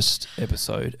first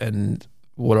episode, and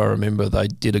what I remember, they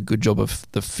did a good job of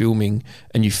the filming,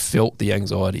 and you felt the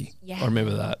anxiety. Yeah. I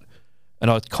remember that. And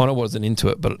I kind of wasn't into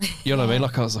it, but you know what I mean?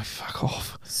 Like, I was like, fuck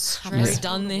off. I've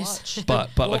done this.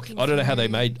 But like, I don't know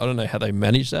how they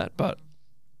managed that, but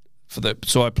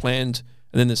so I planned,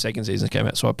 and then the second season came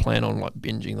out, so I plan on like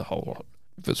binging the whole lot.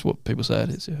 If it's what people say it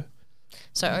is, yeah.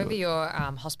 So over your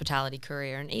hospitality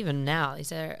career, and even now, is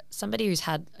there somebody who's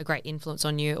had a great influence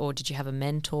on you, or did you have a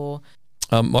mentor?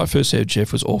 My first head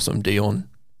chef was awesome, Dion.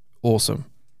 Awesome.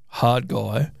 Hard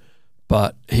guy,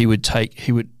 but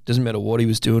doesn't matter what he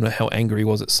was doing or how angry he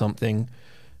was at something,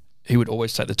 he would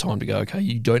always take the time to go, okay,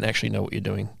 you don't actually know what you're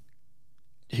doing.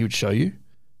 He would show you,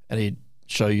 and he'd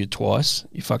show you twice.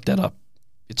 You fucked that up,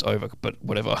 it's over, but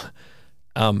whatever.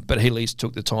 But he at least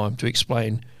took the time to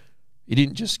explain. He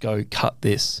didn't just go, cut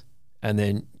this, and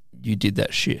then you did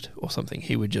that shit or something.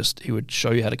 He would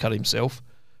show you how to cut himself,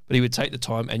 but he would take the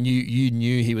time, and you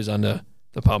knew he was under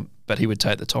the pump, but he would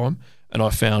take the time. And I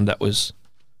found that was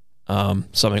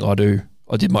something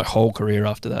I did my whole career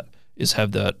after that, is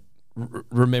have that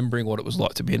remembering what it was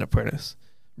like to be an apprentice,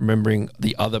 remembering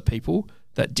the other people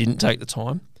that didn't take the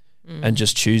time, and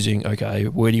just choosing, okay,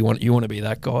 where do you want to be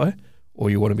that guy, or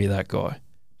you want to be that guy?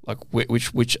 Like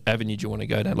which avenue do you want to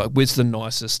go down? Like, where's the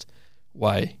nicest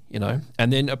way, you know?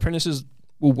 And then apprentices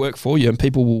will work for you, and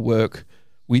people will work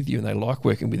with you, and they like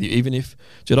working with you, even if,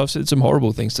 dude, I've said some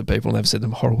horrible things to people and they've said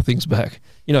them horrible things back,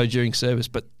 you know, during service,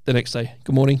 but the next day,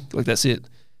 good morning, like, that's it.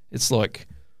 It's like,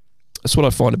 that's what I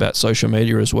find about social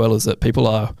media as well, is that people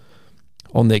are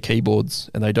on their keyboards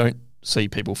and they don't see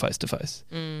people face to face.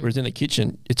 Whereas in the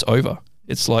kitchen, it's over.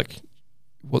 It's like,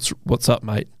 what's up,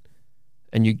 mate?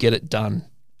 And you get it done.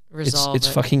 It's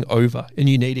fucking over, and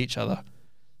you need each other.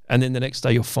 And then the next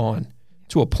day you're fine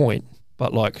to a point,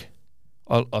 but like,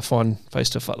 I find face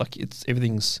to face, like, you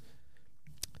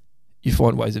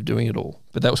find ways of doing it all.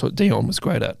 But that was what Dion was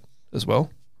great at as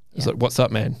well. It's like, what's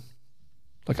up, man?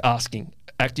 Like,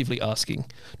 actively asking,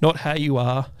 not how you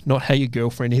are, not how your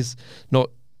girlfriend is, not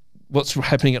what's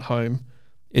happening at home.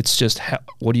 It's just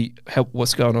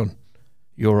what's going on?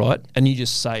 You all right? And you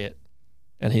just say it,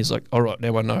 and he's like, all right,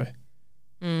 now I know.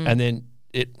 And then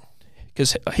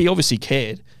because he obviously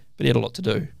cared, but he had a lot to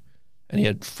do, and he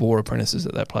had 4 apprentices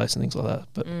at that place and things like that.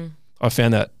 But I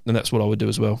found that, and that's what I would do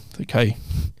as well. Okay,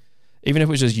 even if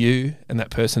it was just you and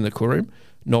that person in the courtroom,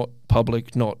 not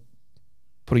public, not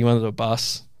putting him under a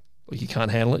bus, like you can't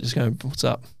handle it, just going, what's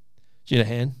up? Do you need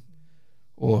a hand?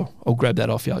 Or I'll grab that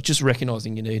off you. Just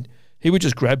recognising you need. He would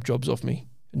just grab jobs off me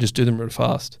and just do them really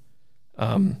fast.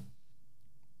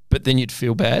 But then you'd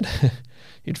feel bad.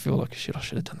 You'd feel like, shit, I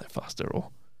should have done that faster. Or,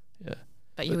 yeah.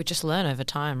 But you would just learn over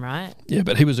time, right? Yeah,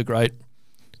 but he was a great.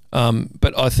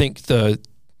 But I think the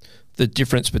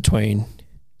difference between,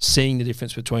 seeing the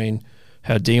difference between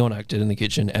how Dion acted in the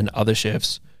kitchen and other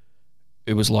chefs,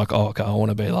 it was like, oh, okay, I want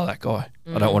to be like that guy.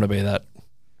 I don't want to be that.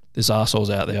 There's arseholes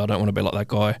out there. I don't want to be like that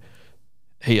guy.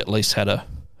 He at least had a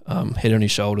head on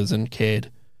his shoulders and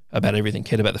cared about everything,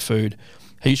 cared about the food.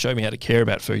 He showed me how to care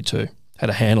about food too, how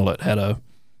to handle it, how to,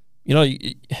 you know,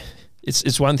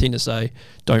 it's one thing to say,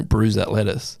 don't bruise that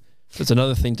lettuce. It's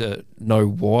another thing to know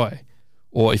why.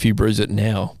 Or if you bruise it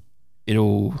now,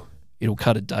 it'll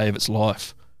cut a day of its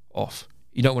life off.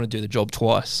 You don't want to do the job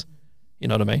twice. You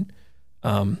know what I mean?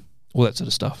 All that sort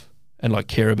of stuff. And like,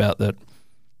 care about that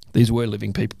these were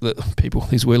living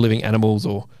these were living animals,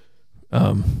 or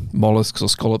mollusks or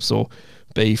scallops or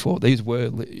beef, or these were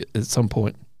at some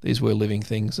point, these were living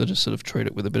things. So just sort of treat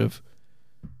it with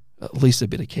at least a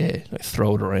bit of care. Like,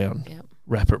 throw it around,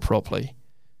 wrap it properly,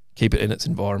 keep it in its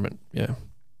environment. Yeah.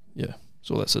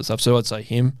 So all that sort of stuff. So I'd say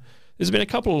him. There's been a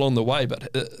couple along the way,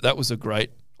 but that was I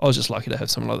was just lucky to have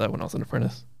someone like that when I was an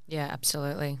apprentice. Yeah,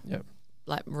 absolutely. Yeah.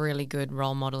 Like, really good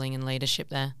role modelling and leadership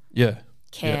there. Yeah.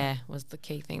 Care was the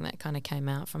key thing that kind of came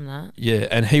out from that. Yeah,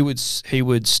 and he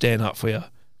would stand up for you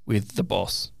with the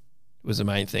boss. Was the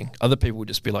main thing. Other people would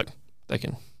just be like, they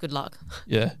can. Good luck.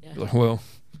 Yeah. Like, well,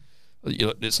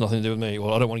 it's nothing to do with me.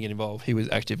 Well, I don't want to get involved. He was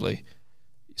actively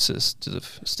sort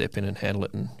of step in and handle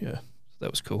it, and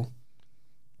that was cool.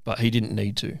 But he didn't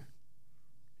need to.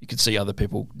 You could see other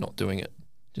people not doing it.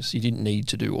 Just, he didn't need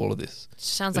to do all of this.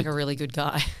 Sounds like a really good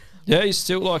guy. Yeah, we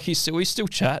still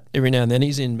chat every now and then.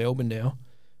 He's in Melbourne now,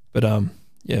 but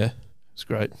it's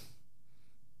great.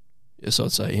 Yes,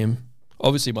 I'd say him.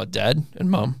 Obviously, my dad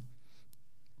and mum,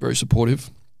 very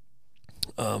supportive.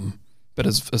 But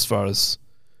as far as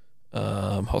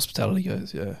hospitality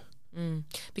goes,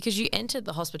 Because you entered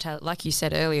the hospitality, like you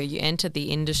said earlier, you entered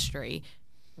the industry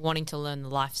wanting to learn the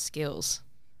life skills.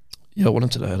 Yeah, I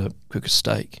wanted to know how to cook a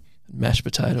steak, mashed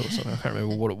potato or something. I can't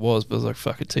remember what it was, but I was like,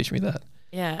 fuck it, teach me that.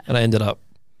 Yeah. And I ended up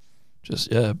just,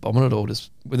 bombing it all.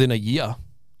 Just within a year,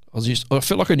 I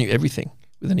felt like I knew everything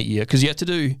within a year. Because you had to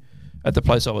do, at the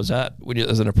place I was at,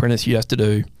 as an apprentice, you have to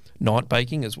do night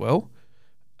baking as well.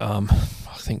 I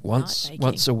think once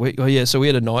a week. Oh yeah, so we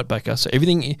had a night baker. So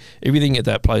everything at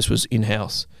that place was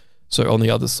in-house. So on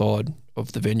the other side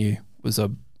of the venue was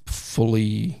a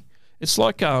fully, it's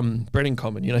like Bread and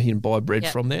Common. You know, you can buy bread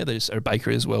from there. There's a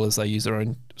bakery as well as they use their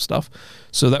own stuff.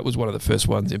 So that was one of the first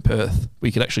ones in Perth.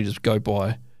 We could actually just go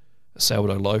buy a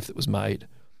sourdough loaf that was made,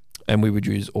 and we would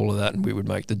use all of that, and we would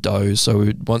make the dough.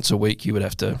 So once a week you would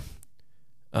have to,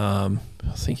 I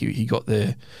think he got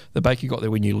there, the baker got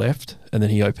there when you left, and then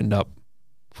he opened up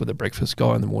for the breakfast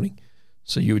guy in the morning.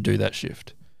 So you would do that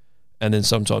shift. And then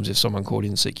sometimes if someone called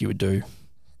in sick, you would do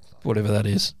whatever that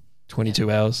is, 22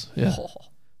 hours. Yeah.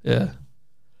 Yeah.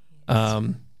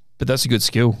 But that's a good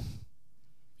skill.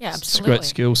 Yeah, absolutely. It's a great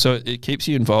skill. So it keeps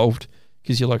you involved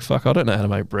because you're like, fuck, I don't know how to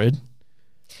make bread.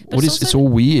 But it's all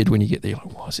weird when you get there.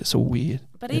 Like, why is this all weird?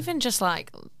 But even just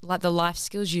like the life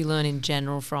skills you learn in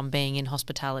general from being in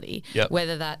hospitality,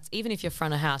 whether that's, even if you're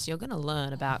front of house, you're going to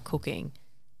learn about cooking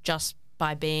just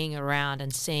by being around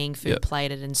and seeing food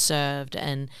plated and served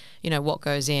and, you know, what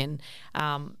goes in.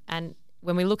 And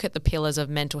when we look at the pillars of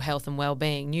mental health and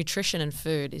well-being, nutrition and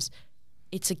food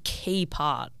it's a key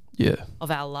part of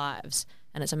our lives.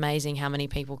 And it's amazing how many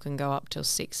people can go up till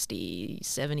 60,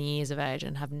 70 years of age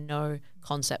and have no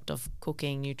concept of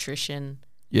cooking, nutrition,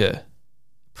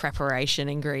 preparation,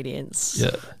 ingredients.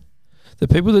 Yeah. The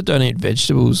people that don't eat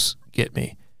vegetables get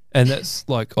me. And that's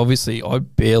like, obviously, I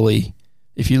barely,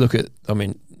 if you look at,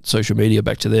 social media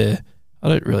back to there, I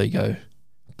don't really go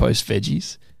post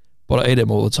veggies, but I eat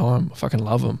them all the time. I fucking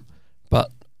love them.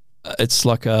 But it's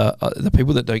like the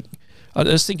people that don't, I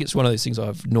just think it's one of those things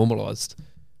I've normalised.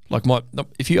 Like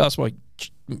if you ask my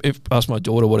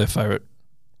daughter what her favourite,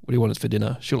 what do you want for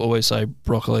dinner, she'll always say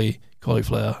broccoli,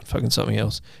 cauliflower, fucking something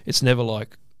else. It's never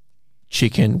like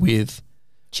chicken with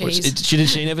cheese.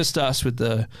 She never starts with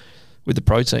the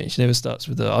protein. She never starts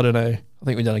with I don't know. I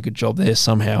think we've done a good job there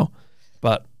somehow,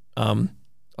 but I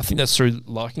think that's through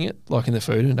liking the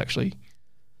food and actually.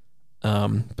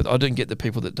 But I don't get the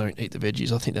people that don't eat the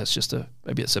veggies. I think that's just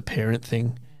maybe it's a parent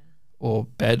thing. Or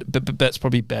bad, but that's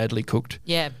probably badly cooked.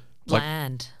 Yeah,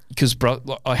 bland. Because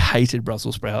I hated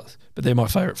Brussels sprouts, but they're my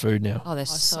favourite food now. Oh, they're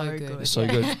so good. They're so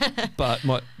good. But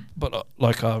it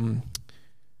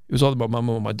was either my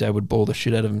mum or my dad would boil the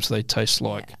shit out of them, so they taste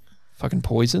like fucking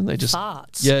poison. They just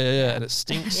farts. Yeah, and it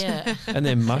stinks. And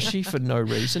they're mushy for no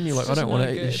reason. You're like, I don't want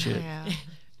to eat this shit.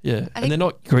 Yeah, and they're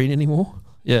not green anymore.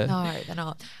 Yeah, no, they're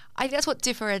not. I think that's what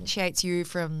differentiates you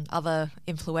from other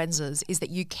influencers is that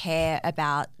you care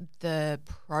about the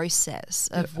process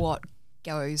of what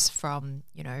goes from,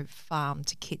 farm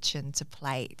to kitchen to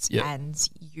plate, and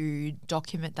you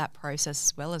document that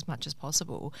process as much as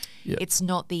possible. It's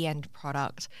not the end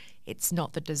product. It's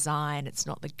not the design. It's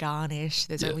not the garnish.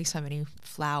 There's only so many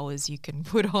flowers you can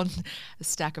put on a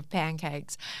stack of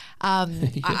pancakes.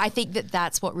 I think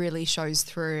that's what really shows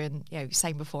through. And you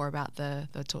saying before about the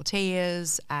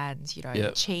tortillas and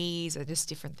the cheese and just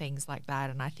different things like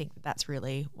that. And I think that's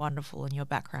really wonderful. And your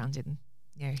background in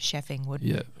chefing would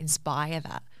inspire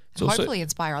that. And hopefully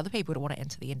inspire other people to want to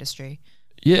enter the industry.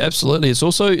 Yeah, absolutely. It's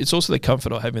also the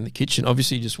comfort I have in the kitchen.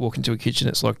 Obviously, you just walk into a kitchen,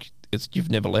 it's like you've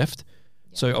never left.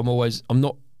 So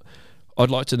I'd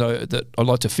like to know that I'd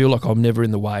like to feel like I'm never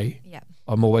in the way. Yeah.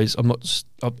 I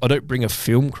don't bring a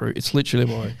film crew. It's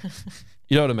literally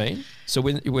you know what I mean? So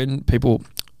when people,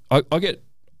 I get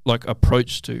like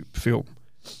approached to film.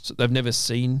 So they've never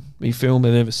seen me film.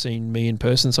 They've never seen me in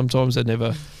person. Sometimes they've never,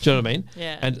 do you know what I mean?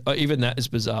 Yeah. And even that is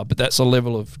bizarre, but that's a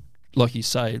level of, like you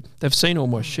say, they've seen all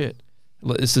my shit.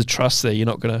 Like, there's the trust there. You're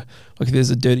not going to, like if there's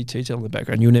a dirty tea towel in the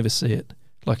background, you'll never see it.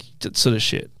 Like that sort of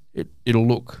shit. It'll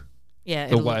look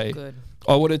look good.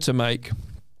 I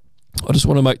just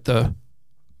want to make how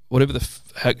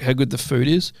good the food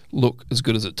is look as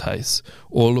good as it tastes,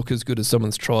 or look as good as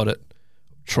someone's tried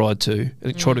to,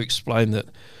 and try to explain that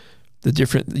the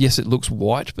different. Yes, it looks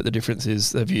white, but the difference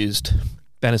is they've used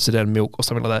Bannister milk or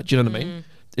something like that. Do you know what I mean?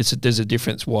 There's a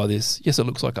difference why this. Yes, it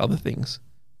looks like other things,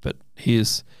 but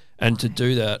to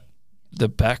do that, the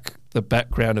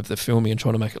background of the filming and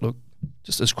trying to make it look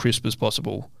just as crisp as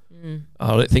possible.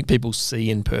 I don't think people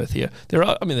see in Perth here. There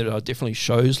are definitely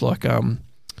shows like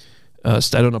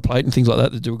State on a Plate and things like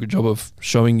that do a good job of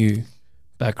showing you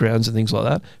backgrounds and things like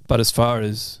that. But as far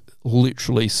as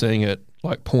literally seeing it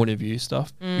like point of view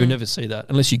stuff. You'll never see that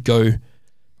unless you go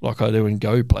like I do and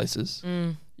go places.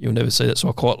 You'll never see that. So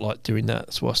I quite like doing that.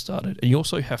 That's why I started. And you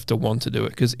also have to want to do it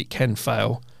because it can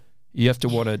fail. You have to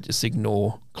want to just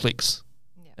ignore clicks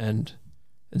and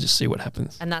just see what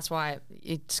happens. And that's why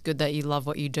it's good that you love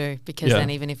what you do, because then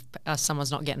even if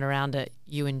someone's not getting around it,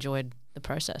 you enjoyed the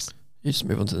process. You just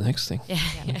move on to the next thing.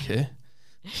 Okay.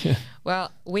 Yeah.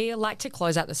 Well, we like to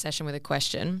close out the session with a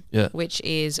question, which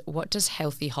is, what does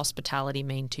healthy hospitality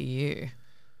mean to you?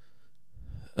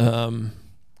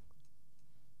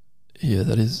 Yeah,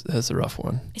 that's a rough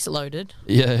one. It's loaded.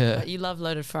 Yeah. You love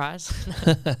loaded fries.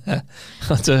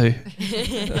 I do.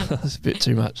 That's a bit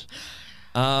too much.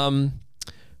 I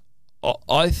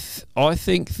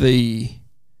think I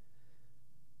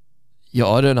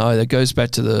don't know. That goes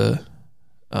back to the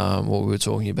what we were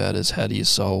talking about is how do you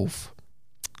solve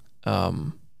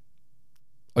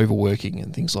overworking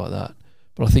and things like that.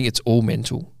 But I think it's all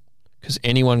mental, because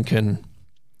anyone can.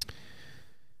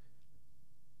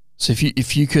 So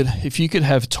if you could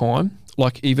have time,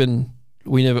 like even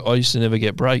I used to never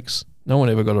get breaks. No one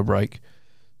ever got a break.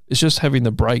 It's just having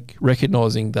the break,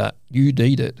 recognizing that you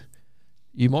need it.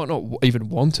 You might not even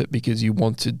want it because you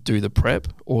want to do the prep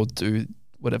or do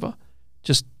whatever.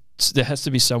 Just there has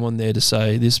to be someone there to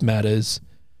say, this matters,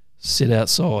 sit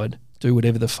outside, do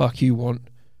whatever the fuck you want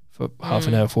for half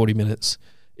an hour, 40 minutes.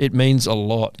 It means a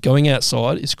lot. Going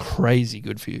outside is crazy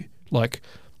good for you. Like,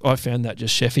 I found that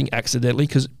just chefing accidentally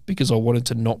because I wanted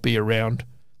to not be around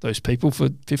those people for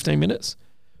 15 minutes.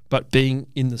 But being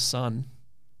in the sun,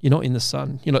 you're not in the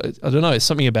sun. I don't know, it's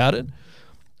something about it.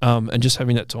 And just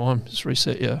having that time, just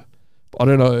reset, I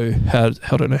don't know how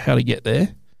to get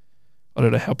there. I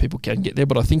don't know how people can get there,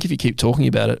 but I think if you keep talking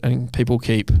about it and people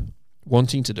keep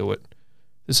wanting to do it,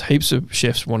 there's heaps of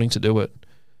chefs wanting to do it.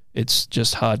 It's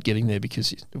just hard getting there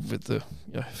because with the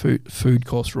food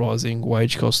costs rising,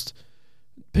 wage costs,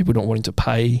 people not wanting to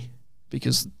pay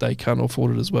because they can't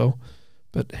afford it as well.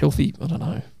 But healthy, I don't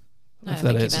know if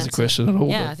that answers the question at all.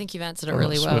 Yeah, I think you've answered it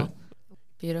really well.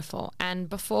 Beautiful. And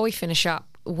before we finish up,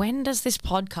 when does this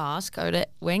podcast go to,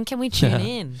 when can we tune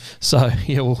in? So,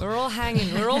 we're all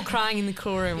hanging, we're all crying in the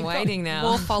cool room waiting now.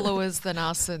 More followers than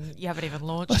us, and you haven't even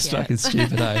launched That's yet. fucking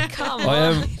stupid, eh? Come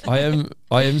on. I am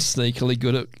sneakily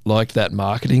good at like that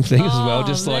marketing thing as well.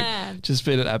 Just man. just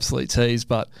been an absolute tease.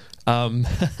 But the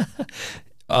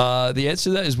answer to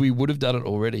that is we would have done it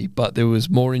already, but there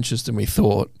was more interest than we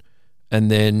thought.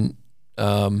 And then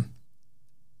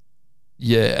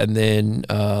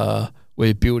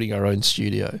we're building our own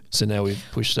studio, so now we've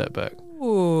pushed that back.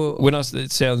 Ooh.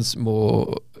 It sounds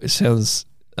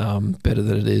better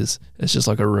than it is. It's just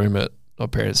like a room at my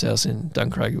parents' house in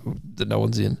Duncraig that no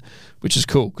one's in, which is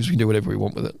cool because we can do whatever we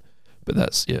want with it. But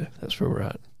that's where we're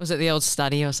at. Was it the old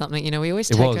study or something? We always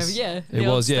take over. Yeah, it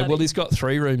was. Yeah, well, he's got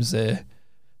 3 rooms there.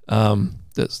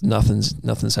 That's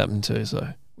nothing's happened to, so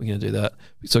we're going to do that.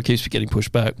 So it keeps getting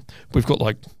pushed back. We've got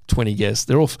like 20 guests.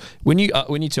 They're all when you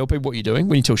tell people what you're doing,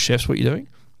 when you tell chefs what you're doing,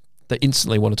 they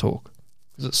instantly want to talk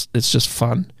because it's just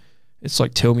fun. It's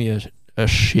like, tell me a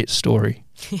shit story,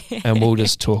 and we'll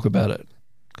just talk about it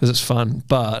because it's fun.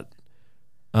 But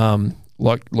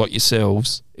like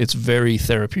yourselves, it's very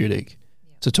therapeutic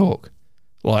to talk.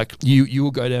 Like you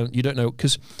will go down. You don't know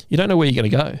because you don't know where you're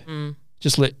going to go.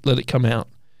 Just let it come out,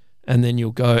 and then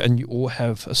you'll go and you all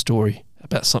have a story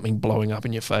about something blowing up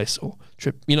in your face or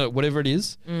trip, whatever it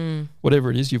is,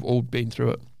 you've all been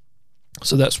through it.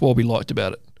 So that's what we liked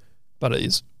about it. But it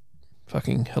is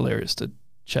fucking hilarious to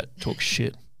talk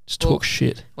shit. Just talk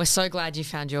shit. We're so glad you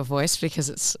found your voice because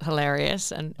it's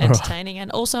hilarious and entertaining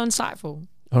and also insightful.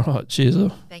 All right. Cheers.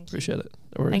 Thank you. Appreciate it.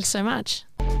 No worries. Thanks so much.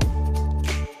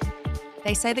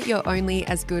 They say that you're only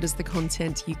as good as the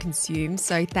content you consume,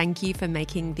 so thank you for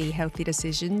making the healthy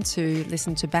decision to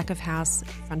listen to Back of House,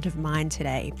 Front of Mind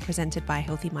today, presented by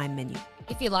Healthy Mind Menu.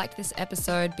 If you liked this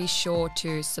episode, be sure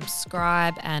to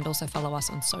subscribe and also follow us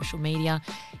on social media.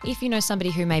 If you know somebody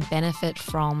who may benefit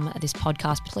from this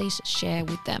podcast, please share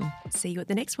with them. See you at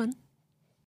the next one.